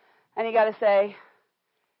on, and you got to say,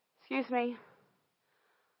 "Excuse me,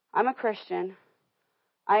 I'm a Christian.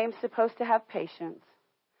 I am supposed to have patience.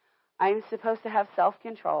 I am supposed to have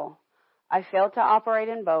self-control. I failed to operate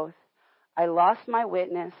in both. I lost my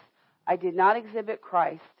witness. I did not exhibit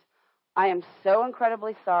Christ. I am so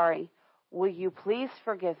incredibly sorry. Will you please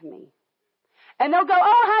forgive me?" And they'll go,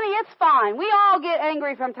 "Oh, honey, it's fine. We all get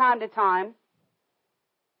angry from time to time."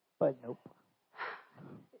 But nope.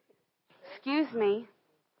 Excuse me.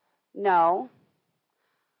 No.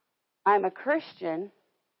 I'm a Christian.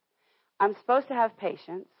 I'm supposed to have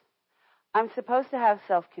patience. I'm supposed to have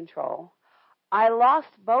self-control. I lost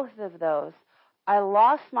both of those. I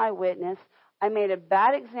lost my witness. I made a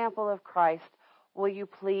bad example of Christ. Will you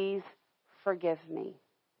please forgive me?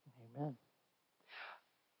 Amen.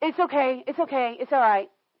 It's okay. It's okay. It's all right.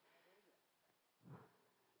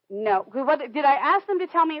 No. Did I ask them to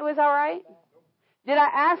tell me it was all right? Did I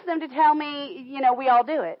ask them to tell me, we all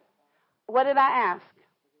do it? What did I ask?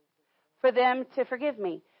 For them to forgive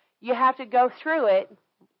me. You have to go through it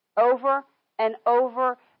over and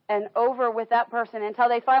over and over with that person until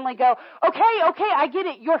they finally go, okay, I get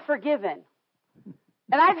it, you're forgiven.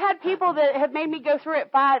 And I've had people that have made me go through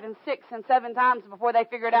it 5 and 6 and 7 times before they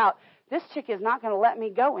figured out, this chick is not going to let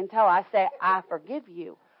me go until I say, I forgive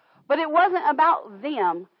you. But it wasn't about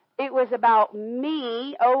them. It was about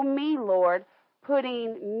me, oh me, Lord,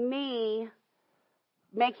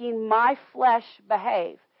 making my flesh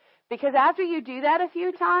behave. Because after you do that a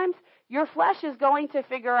few times, your flesh is going to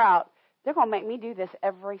figure out, they're going to make me do this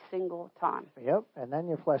every single time. Yep, and then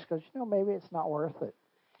your flesh goes, maybe it's not worth it.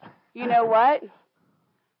 You know what?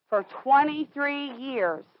 For 23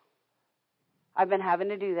 years, I've been having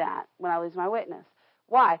to do that when I lose my witness.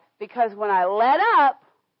 Why? Because when I let up,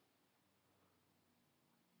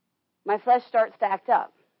 my flesh starts to act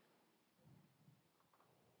up.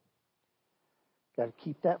 Got to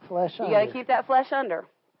keep that flesh under. You got to keep that flesh under.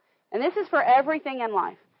 And this is for everything in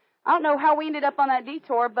life. I don't know how we ended up on that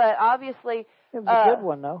detour, but obviously... It was a good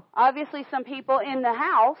one, though. Obviously, some people in the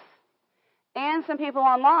house and some people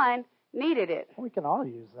online needed it. We can all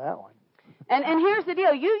use that one. And here's the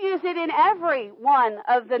deal. You use it in every one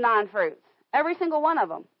of the 9 fruits. Every single one of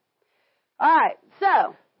them. All right,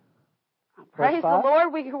 so... Praise the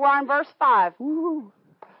Lord. We're on verse 5. Woo.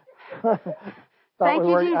 Thank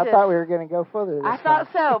you, Jesus. I thought we were going to go further this I thought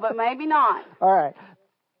so, but maybe not. All right.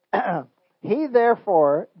 He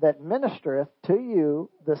therefore that ministereth to you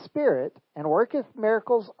the Spirit, and worketh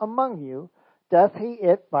miracles among you, doth he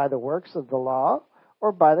it by the works of the law,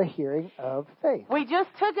 or by the hearing of faith? We just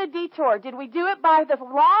took a detour. Did we do it by the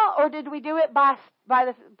law, or did we do it by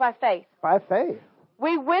faith? By faith.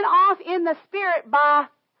 We went off in the Spirit by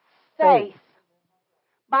faith.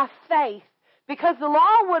 By faith. Because the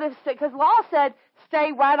law said,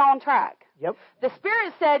 stay right on track. Yep. The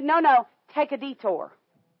Spirit said, no, take a detour.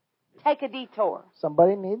 Take a detour.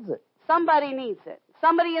 Somebody needs it. Somebody needs it.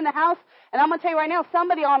 Somebody in the house, and I'm going to tell you right now,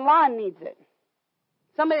 somebody online needs it.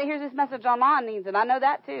 Somebody that hears this message online needs it. I know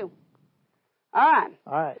that too. All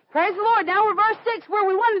right. Praise the Lord. Now we're verse 6 where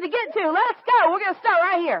we wanted to get to. Let's go. We're going to start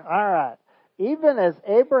right here. All right. Even as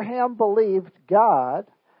Abraham believed God,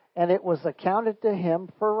 and it was accounted to him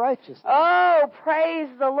for righteousness. Oh, praise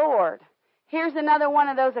the Lord. Here's another one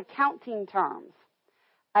of those accounting terms.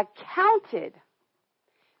 Accounted.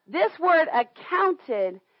 This word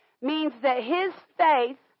accounted means that his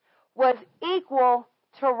faith was equal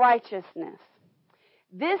to righteousness.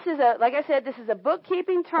 This is like I said, this is a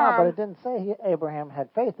bookkeeping term. No, but it didn't say Abraham had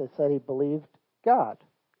faith. It said he believed God.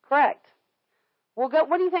 Correct. Well,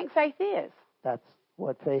 what do you think faith is? That's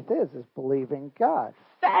what faith is believing God.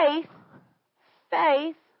 Faith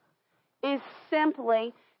is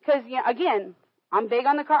simply, because, again, I'm big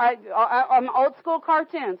on I'm old school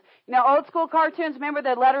cartoons. Old school cartoons, remember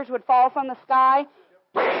the letters would fall from the sky?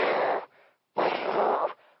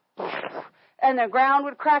 And the ground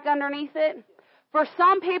would crack underneath it? For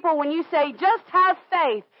some people, when you say, just have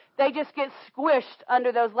faith, they just get squished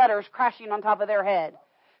under those letters crashing on top of their head.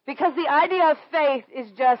 Because the idea of faith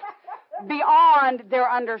is just beyond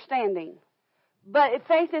their understanding. But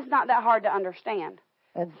faith is not that hard to understand.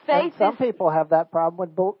 And some people have that problem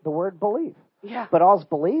with the word belief. Yeah. But all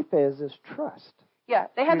belief is trust. Yeah,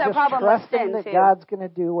 they have You're that problem with sin, trusting that too. God's going to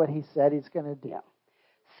do what he said he's going to do. Yeah.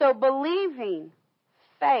 So believing,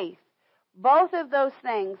 faith, both of those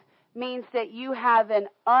things means that you have an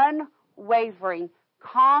unwavering,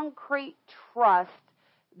 concrete trust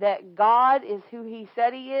that God is who He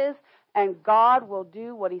said He is, and God will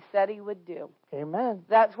do what He said He would do. Amen.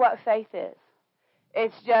 That's what faith is.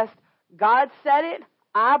 It's just, God said it,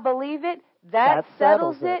 I believe it, that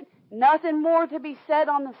settles it. Nothing more to be said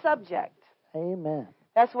on the subject. Amen.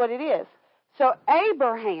 That's what it is. So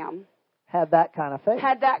Abraham had that kind of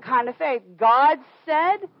faith. God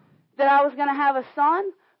said that I was going to have a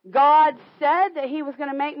son. God said that He was going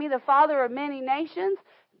to make me the father of many nations.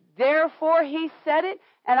 Therefore, He said it,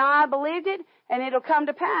 and I believed it, and it'll come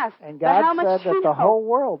to pass. And God said that the whole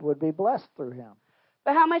world would be blessed through him.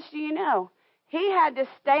 But how much do you know? He had to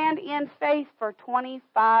stand in faith for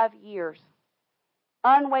 25 years.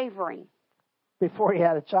 Unwavering. Before he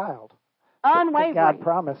had a child. Unwavering. God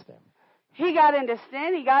promised him. He got into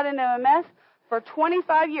sin. He got into a mess for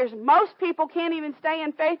 25 years. Most people can't even stay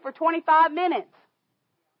in faith for 25 minutes.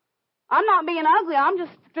 I'm not being ugly. I'm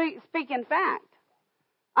just speaking fact.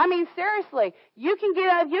 I mean, seriously, you can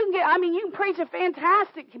preach a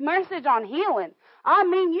fantastic message on healing. I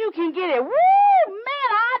mean, you can get it. Woo, man,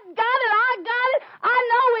 I got it. I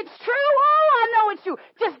know it's true. Oh, I know it's true.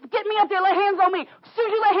 Just get me up there, lay hands on me. As soon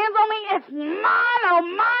as you lay hands on me, it's mine, oh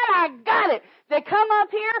mine, I got it. They come up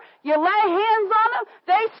here, you lay hands on them,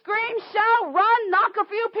 they scream, shout, run, knock a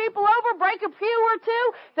few people over, break a pew or two.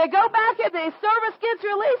 They go back, the service gets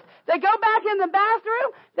released. They go back in the bathroom,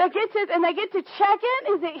 they get to check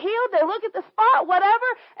in. Is it healed? They look at the spot, whatever,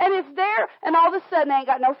 and it's there, and all of a sudden they ain't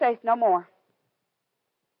got no faith no more.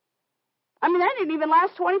 I mean, that didn't even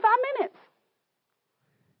last 25 minutes.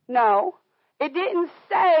 No, it didn't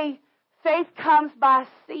say faith comes by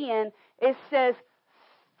seeing. It says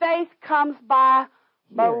faith comes by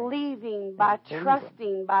believing, by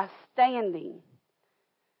trusting, by standing.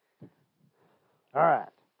 All right.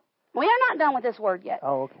 We are not done with this word yet.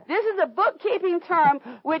 Oh, okay. This is a bookkeeping term,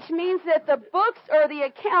 which means that the books or the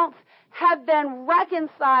accounts have been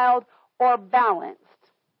reconciled or balanced.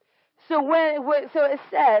 So it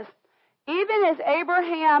says, even as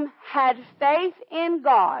Abraham had faith in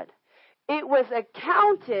God, it was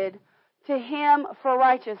accounted to him for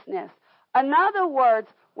righteousness. In other words,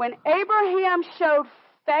 when Abraham showed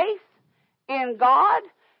faith in God,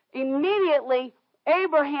 immediately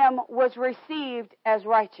Abraham was received as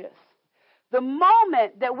righteous. The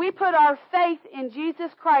moment that we put our faith in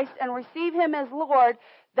Jesus Christ and receive Him as Lord,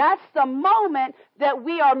 that's the moment that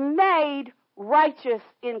we are made righteous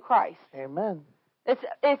in Christ. Amen.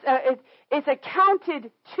 It's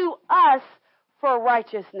accounted to us for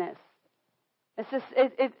righteousness.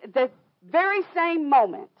 It's the very same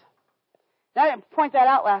moment. Now, I didn't point that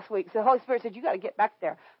out last week. So the Holy Spirit said, you got to get back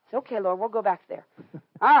there. I said, okay, Lord, we'll go back there.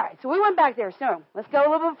 All right, so we went back there soon. Let's go a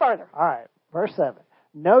little bit further. All right, verse 7.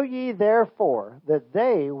 Know ye therefore that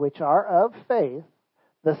they which are of faith,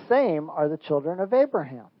 the same are the children of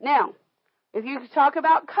Abraham. Now, if you talk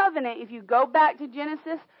about covenant, if you go back to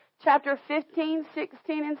Genesis chapter 15,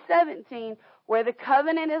 16, and 17, where the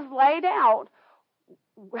covenant is laid out,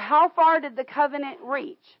 how far did the covenant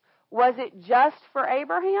reach? Was it just for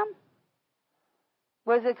Abraham?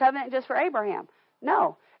 Was the covenant just for Abraham?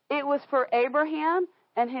 No. It was for Abraham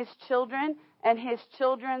and his children and his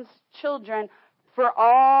children's children for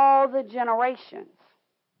all the generations.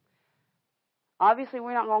 Obviously,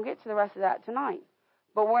 we're not going to get to the rest of that tonight.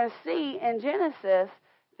 But we're going to see in Genesis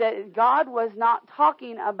that God was not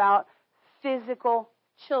talking about physical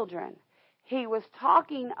children. He was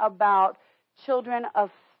talking about children of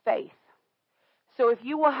faith. So if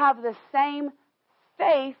you will have the same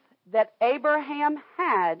faith that Abraham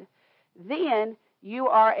had, then you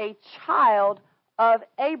are a child of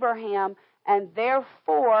Abraham, and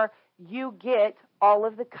therefore you get all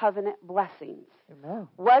of the covenant blessings. Amen.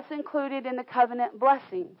 What's included in the covenant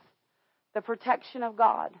blessings? The protection of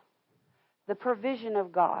God, the provision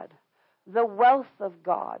of God, the wealth of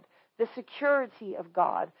God, the security of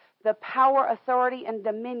God, the power, authority, and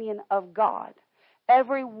dominion of God.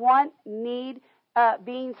 Every one need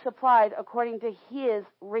being supplied according to His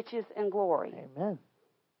riches and glory. Amen.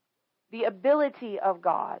 The ability of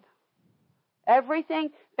God. Everything,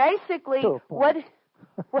 basically,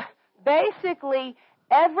 basically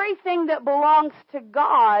everything that belongs to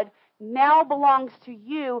God now belongs to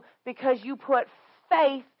you because you put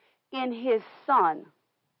faith in His Son.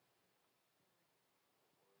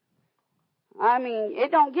 I mean,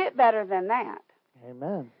 it don't get better than that.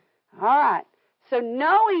 Amen. All right. So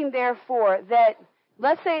knowing, therefore, that,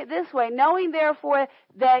 let's say it this way, knowing, therefore,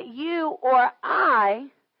 that you or I,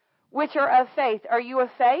 which are of faith, are you of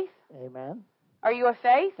faith? Amen. Are you of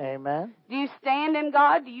faith? Amen. Do you stand in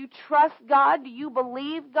God? Do you trust God? Do you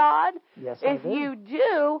believe God? Yes, I do. If you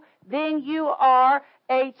do, then you are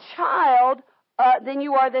a child, then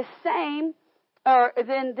you are the same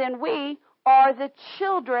then we are the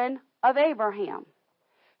children of Abraham.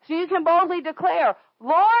 So you can boldly declare,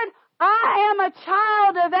 Lord, I am a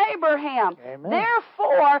child of Abraham. Amen.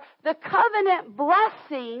 Therefore, the covenant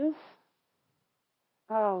blessings,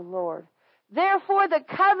 oh Lord, therefore the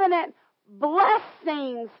covenant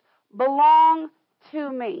blessings belong to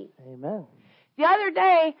me. Amen. The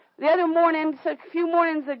other morning, so a few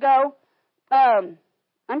mornings ago, I'll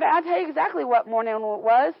tell you exactly what morning it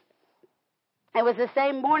was. It was the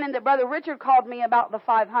same morning that Brother Richard called me about the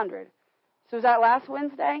 500. So was that last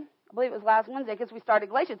Wednesday? I believe it was last Wednesday because we started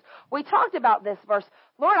Galatians. We talked about this verse.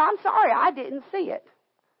 Lord, I'm sorry, I didn't see it.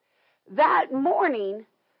 That morning,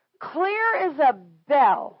 clear as a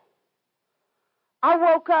bell, I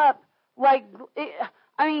woke up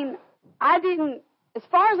as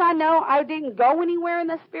far as I know, I didn't go anywhere in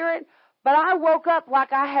the Spirit, but I woke up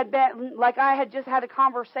like I had just had a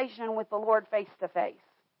conversation with the Lord face to face.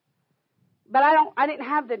 But I didn't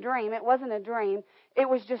have the dream. It wasn't a dream. It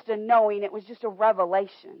was just a knowing. It was just a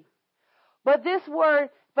revelation. But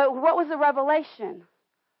what was the revelation?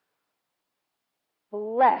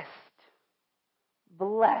 Blessed.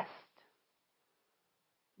 Blessed.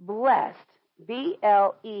 Blessed.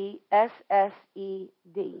 B-L-E-S-S-E-D.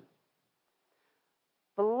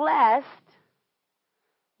 Blessed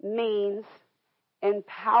means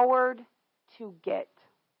empowered to get.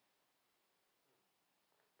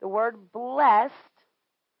 The word blessed,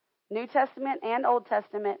 New Testament and Old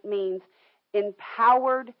Testament, means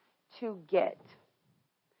empowered to get.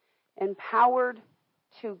 Empowered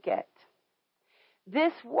to get.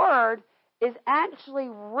 This word is actually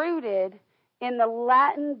rooted in the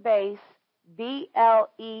Latin base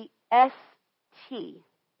B-L-E-S-T.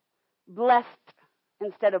 Blessed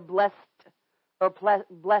instead of blessed or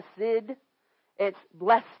blessed. It's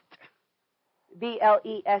blessed.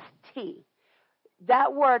 B-L-E-S-T.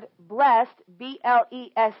 That word blessed,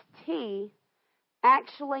 B-L-E-S-T,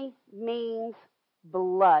 actually means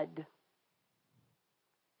blood.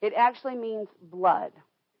 It actually means blood.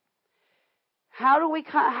 How are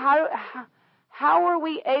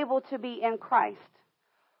we able to be in Christ?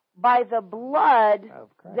 By the blood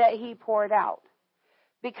that He poured out.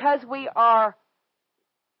 Because we are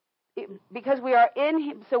in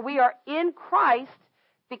Him. So we are in Christ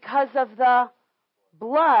because of the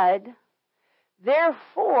blood.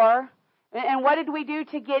 Therefore, and what did we do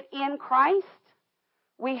to get in Christ?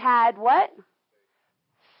 We had what?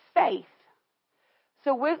 Faith.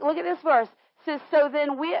 So look at this verse. It says, so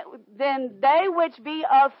then they which be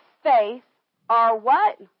of faith are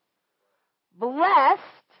what? Blessed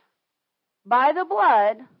by the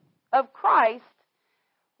blood of Christ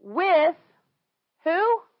with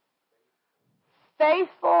who?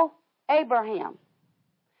 Faithful Abraham.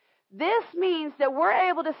 This means that we're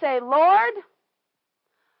able to say, Lord,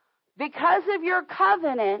 because of your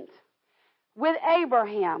covenant with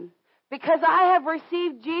Abraham, because I have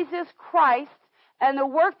received Jesus Christ and the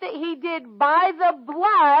work that He did by the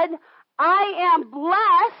blood, I am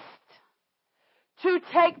blessed to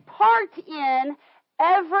take part in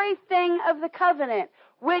everything of the covenant,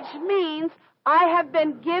 which means I have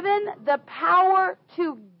been given the power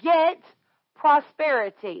to get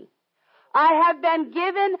prosperity. I have been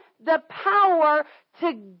given the power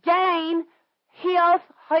to gain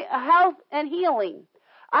health and healing.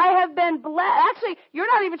 I have been blessed. Actually, you're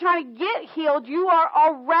not even trying to get healed. You are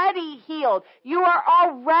already healed. You are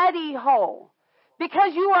already whole.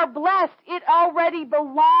 Because you are blessed, it already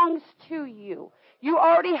belongs to you. You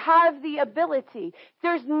already have the ability.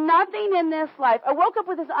 There's nothing in this life. I woke up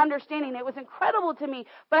with this understanding. It was incredible to me,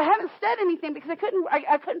 but I haven't said anything because I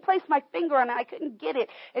couldn't place my finger on it. I couldn't get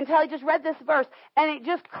it until I just read this verse, and it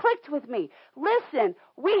just clicked with me. Listen,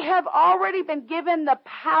 we have already been given the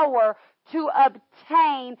power to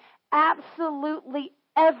obtain absolutely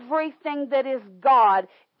everything that is God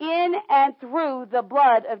in and through the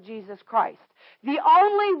blood of Jesus Christ. The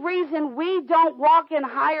only reason we don't walk in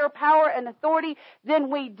higher power and authority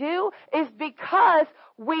than we do is because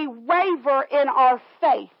we waver in our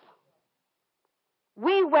faith.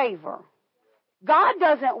 We waver. God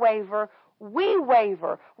doesn't waver. We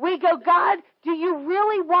waver. We go, God, do you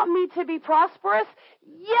really want me to be prosperous?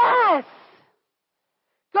 Yes.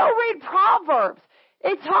 Go read Proverbs.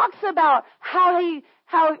 It talks about how he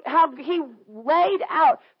laid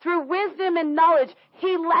out, through wisdom and knowledge,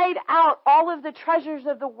 He laid out all of the treasures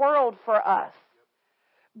of the world for us.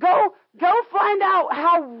 Go find out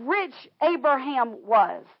how rich Abraham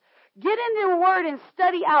was. Get into the Word and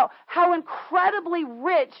study out how incredibly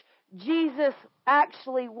rich Jesus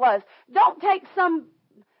actually was. Don't take some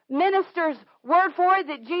minister's word for it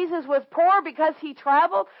that Jesus was poor because he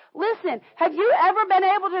traveled? Listen, have you ever been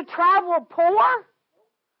able to travel poor?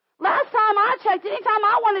 Last time I checked, anytime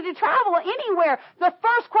I wanted to travel anywhere, the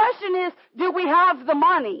first question is, do we have the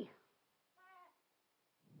money?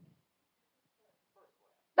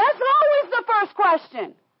 That's always the first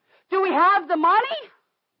question. Do we have the money?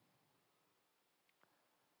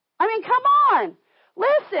 I mean, come on.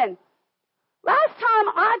 Listen, last time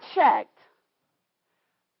I checked,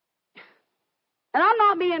 and I'm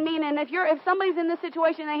not being mean, and if somebody's in this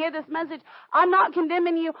situation and they hear this message, I'm not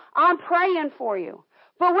condemning you. I'm praying for you.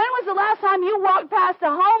 But when was the last time you walked past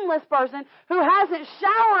a homeless person who hasn't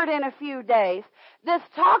showered in a few days, that's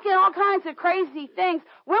talking all kinds of crazy things?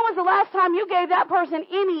 When was the last time you gave that person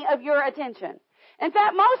any of your attention? In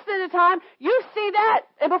fact, most of the time, you see that,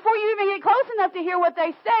 and before you even get close enough to hear what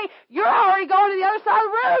they say, you're already going to the other side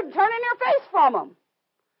of the road and turning your face from them.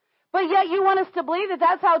 But yet you want us to believe that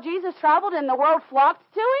that's how Jesus traveled and the world flocked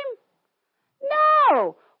to him?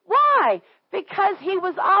 No. Why? Because he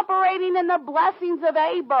was operating in the blessings of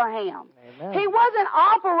Abraham. Amen. He wasn't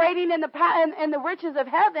operating in the riches of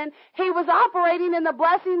heaven. He was operating in the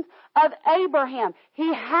blessings of Abraham.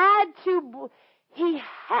 He had to.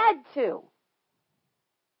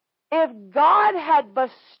 If God had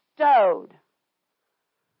bestowed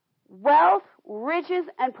wealth, riches,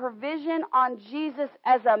 and provision on Jesus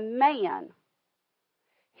as a man,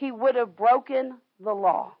 he would have broken the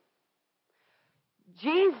law.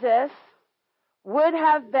 Jesus would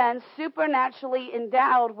have been supernaturally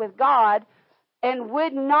endowed with God and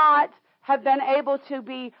would not have been able to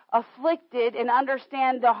be afflicted and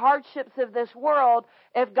understand the hardships of this world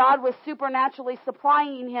if God was supernaturally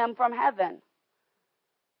supplying him from heaven.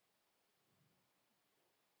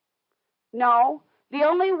 No, the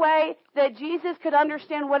only way that Jesus could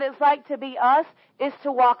understand what it's like to be us is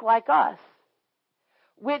to walk like us,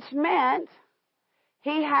 which meant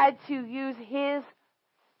he had to use his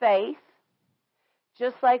faith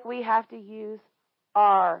just like we have to use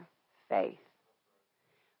our faith.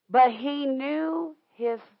 But he knew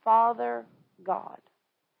his Father God.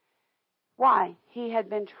 Why? He had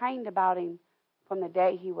been trained about him from the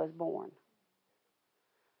day he was born.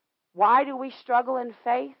 Why do we struggle in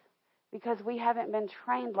faith? Because we haven't been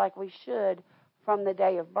trained like we should from the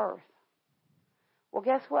day of birth. Well,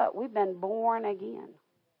 guess what? We've been born again.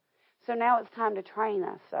 So now it's time to train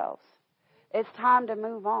ourselves. It's time to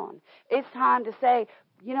move on. It's time to say,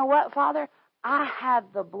 you know what, Father? I have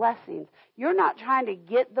the blessings. You're not trying to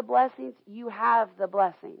get the blessings. You have the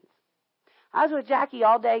blessings. I was with Jackie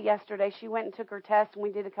all day yesterday. She went and took her test, and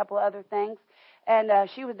we did a couple of other things. And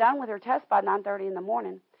she was done with her test by 9:30 in the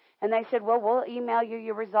morning. And they said, well, we'll email you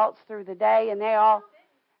your results through the day. And I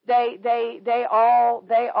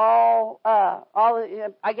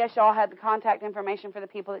guess y'all had the contact information for the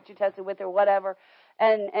people that you tested with or whatever.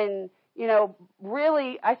 And you know,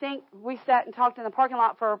 really, I think we sat and talked in the parking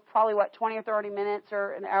lot for probably, 20 or 30 minutes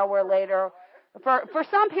or an hour later for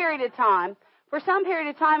some period of time.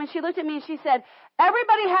 And she looked at me and she said,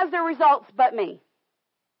 everybody has their results but me.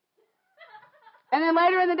 And then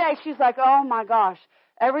later in the day, she's like, oh, my gosh.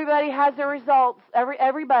 Everybody has their results.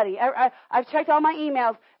 Everybody. I've checked all my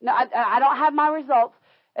emails. No, I don't have my results.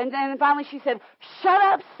 And then finally she said, shut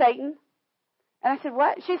up, Satan. And I said,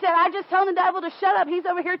 what? She said, I just told the devil to shut up. He's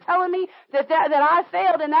over here telling me that I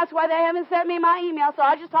failed, and that's why they haven't sent me my email. So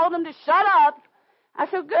I just told him to shut up. I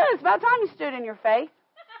said, good. It's about time you stood in your faith.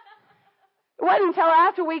 It wasn't until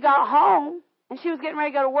after we got home, and she was getting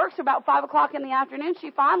ready to go to work, so about 5 o'clock in the afternoon,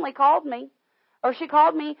 she finally called me. Or she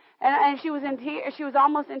called me, and she was in tears. She was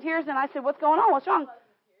almost in tears, and I said, what's going on? What's wrong?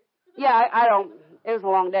 Yeah, I don't. It was a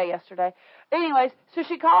long day yesterday. Anyways, so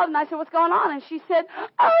she called, and I said, what's going on? And she said,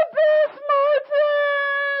 I pissed my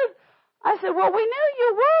pants. I said, well, we knew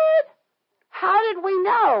you would. How did we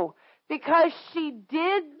know? Because she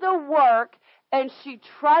did the work, and she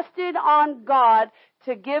trusted on God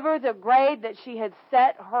to give her the grade that she had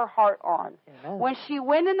set her heart on. Amen. When she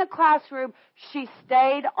went in the classroom, she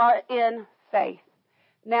stayed in faith.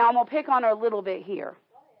 Now, I'm going to pick on her a little bit here.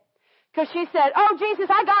 Because she said, oh, Jesus,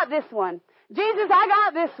 I got this one. Jesus, I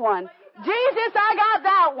got this one. Jesus, I got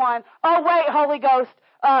that one. Oh, wait, Holy Ghost,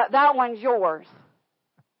 that one's yours.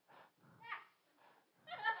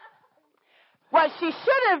 What she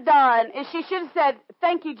should have done is she should have said,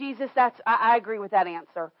 thank you, Jesus, I agree with that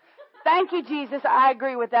answer. Thank you, Jesus, I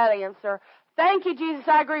agree with that answer. Thank you, Jesus,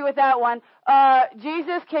 I agree with that one.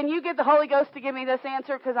 Jesus, can you get the Holy Ghost to give me this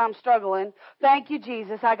answer because I'm struggling? Thank you,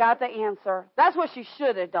 Jesus, I got the answer. That's what she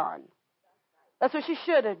should have done. That's what she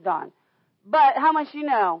should have done. But how much you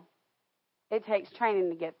know? It takes training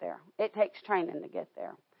to get there. It takes training to get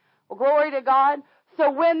there. Well, glory to God. So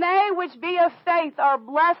when they which be of faith are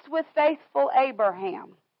blessed with faithful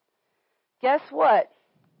Abraham, guess what?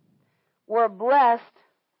 We're blessed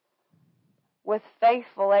with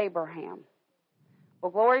faithful Abraham.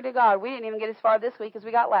 Well, glory to God. We didn't even get as far this week as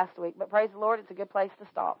we got last week, but praise the Lord, it's a good place to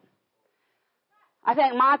stop. I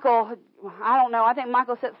think Michael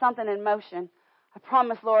set something in motion. I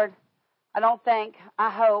promise, Lord, I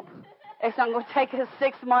hope it's not going to take us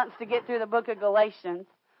 6 months to get through the book of Galatians,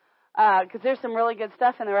 because there's some really good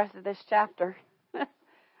stuff in the rest of this chapter.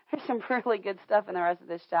 There's some really good stuff in the rest of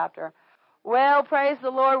this chapter. Well, praise the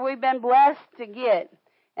Lord, we've been blessed to get.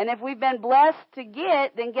 And if we've been blessed to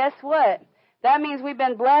get, then guess what? That means we've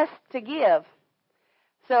been blessed to give.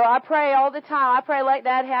 So I pray all the time. I pray like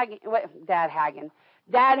Dad Hagin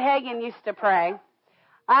used to pray.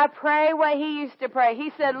 I pray what he used to pray.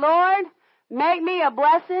 He said, Lord, make me a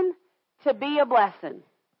blessing to be a blessing.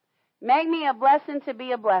 Make me a blessing to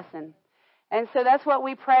be a blessing. And so that's what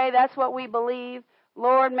we pray. That's what we believe.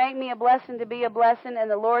 Lord, make me a blessing to be a blessing. And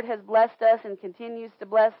the Lord has blessed us and continues to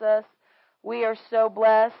bless us. We are so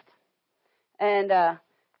blessed. And,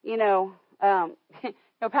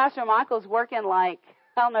 Pastor Michael's working like,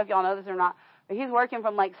 I don't know if y'all know this or not, but he's working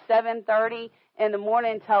from like 7:30 in the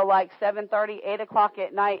morning till like 7:30, 8 o'clock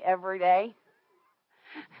at night every day.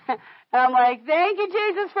 And I'm like, thank you,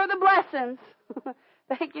 Jesus, for the blessings.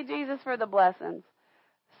 Thank you, Jesus, for the blessings.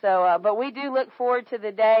 So, but we do look forward to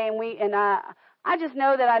the day, and I just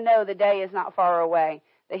know that I know the day is not far away,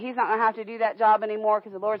 that he's not going to have to do that job anymore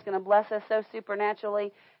because the Lord's going to bless us so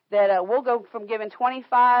supernaturally that we'll go from giving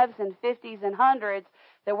 25s and 50s and 100s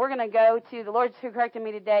that we're going to go to, the Lord who corrected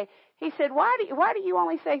me today, he said, why do you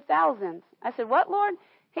only say thousands? I said, what, Lord?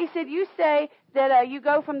 He said, you say that you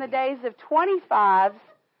go from the days of 25s,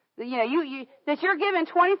 that you're giving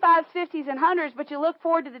 25s, 50s, and 100s, but you look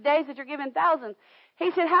forward to the days that you're giving thousands.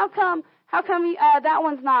 He said, how come that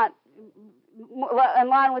one's not in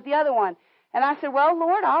line with the other one? And I said, well,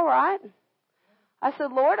 Lord, all right. I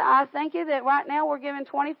said, Lord, I thank you that right now we're giving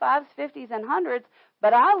 25s, 50s, and 100s,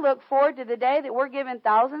 but I look forward to the day that we're giving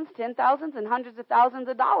thousands, 10,000s, and hundreds of thousands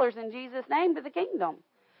of dollars in Jesus' name to the kingdom.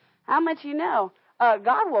 How much you know?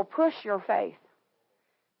 God will push your faith.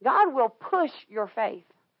 God will push your faith.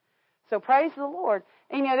 So praise the Lord.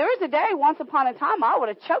 And, there was a day, once upon a time, I would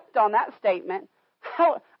have choked on that statement.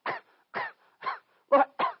 Lord,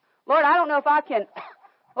 I don't know if I can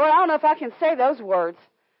say those words.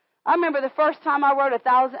 I remember the first time I wrote a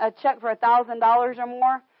check for $1,000 or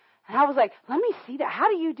more, and I was like, let me see that. How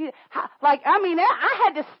do you do that? I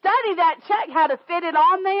had to study that check, how to fit it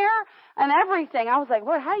on there and everything. I was like,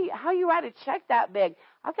 Lord, how you write a check that big?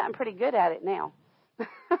 I've gotten pretty good at it now.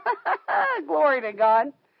 Glory to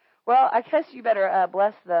God. Well, I guess you better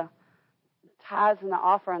bless the tithes and the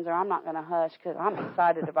offerings, or I'm not going to hush because I'm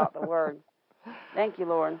excited about the word. Thank you,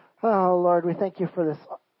 Lord. Oh, Lord, we thank you for this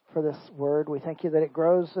word. We thank you that it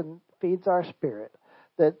grows and feeds our spirit,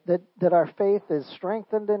 that our faith is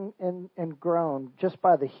strengthened and grown just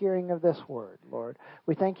by the hearing of this word, Lord.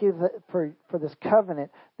 We thank you for this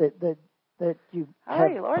covenant that you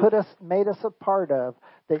have made us a part of,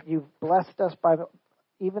 that you've blessed us by,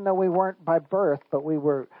 even though we weren't by birth, but we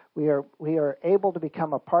are able to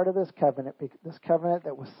become a part of this covenant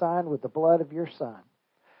that was signed with the blood of your Son,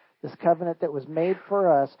 this covenant that was made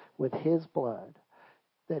for us with his blood,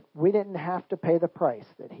 that we didn't have to pay the price,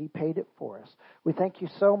 that he paid it for us. We thank you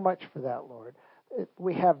so much for that, Lord.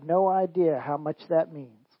 We have no idea how much that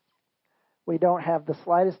means. We don't have the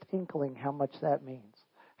slightest inkling how much that means,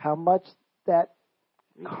 how much that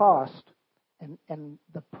cost and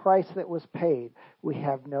the price that was paid. We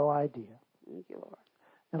have no idea. Thank you, Lord.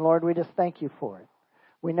 And Lord, we just thank you for it.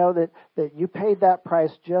 We know that you paid that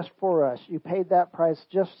price just for us. You paid that price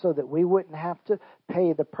just so that we wouldn't have to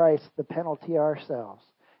pay the price, the penalty ourselves.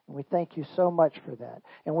 And we thank you so much for that.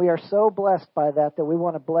 And we are so blessed by that we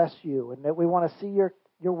want to bless you and that we want to see your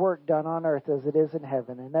work done on earth as it is in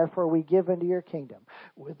heaven. And therefore we give into your kingdom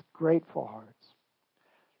with grateful hearts.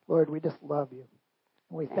 Lord, we just love you.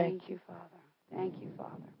 And we thank you, Father. Thank you,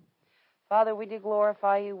 Father. Father, we do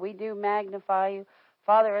glorify you. We do magnify you.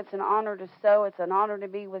 Father, it's an honor to sow. It's an honor to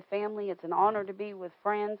be with family. It's an honor to be with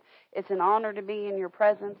friends. It's an honor to be in your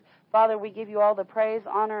presence. Father, we give you all the praise,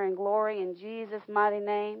 honor, and glory in Jesus' mighty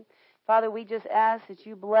name. Father, we just ask that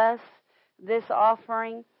you bless this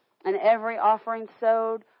offering and every offering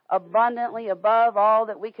sowed abundantly above all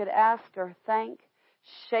that we could ask or think,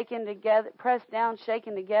 shaken together, pressed down,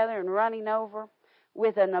 shaken together, and running over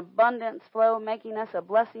with an abundance flow, making us a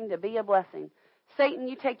blessing to be a blessing. Satan,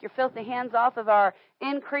 you take your filthy hands off of our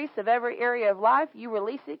increase of every area of life. You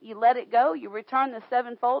release it. You let it go. You return the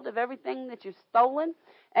sevenfold of everything that you've stolen.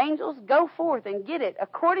 Angels, go forth and get it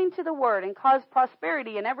according to the word and cause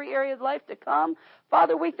prosperity in every area of life to come.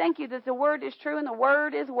 Father, we thank you that the word is true and the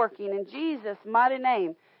word is working. In Jesus' mighty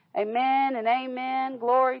name, amen and amen.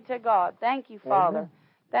 Glory to God. Thank you, Father. Amen.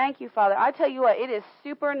 Thank you, Father. I tell you what, it is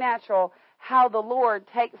supernatural how the Lord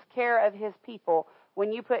takes care of his people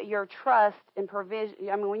when you put your trust in provision.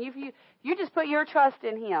 I mean, when you just put your trust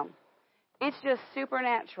in him, it's just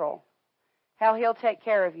supernatural how he'll take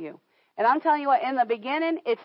care of you. And I'm telling you what, in the beginning, it's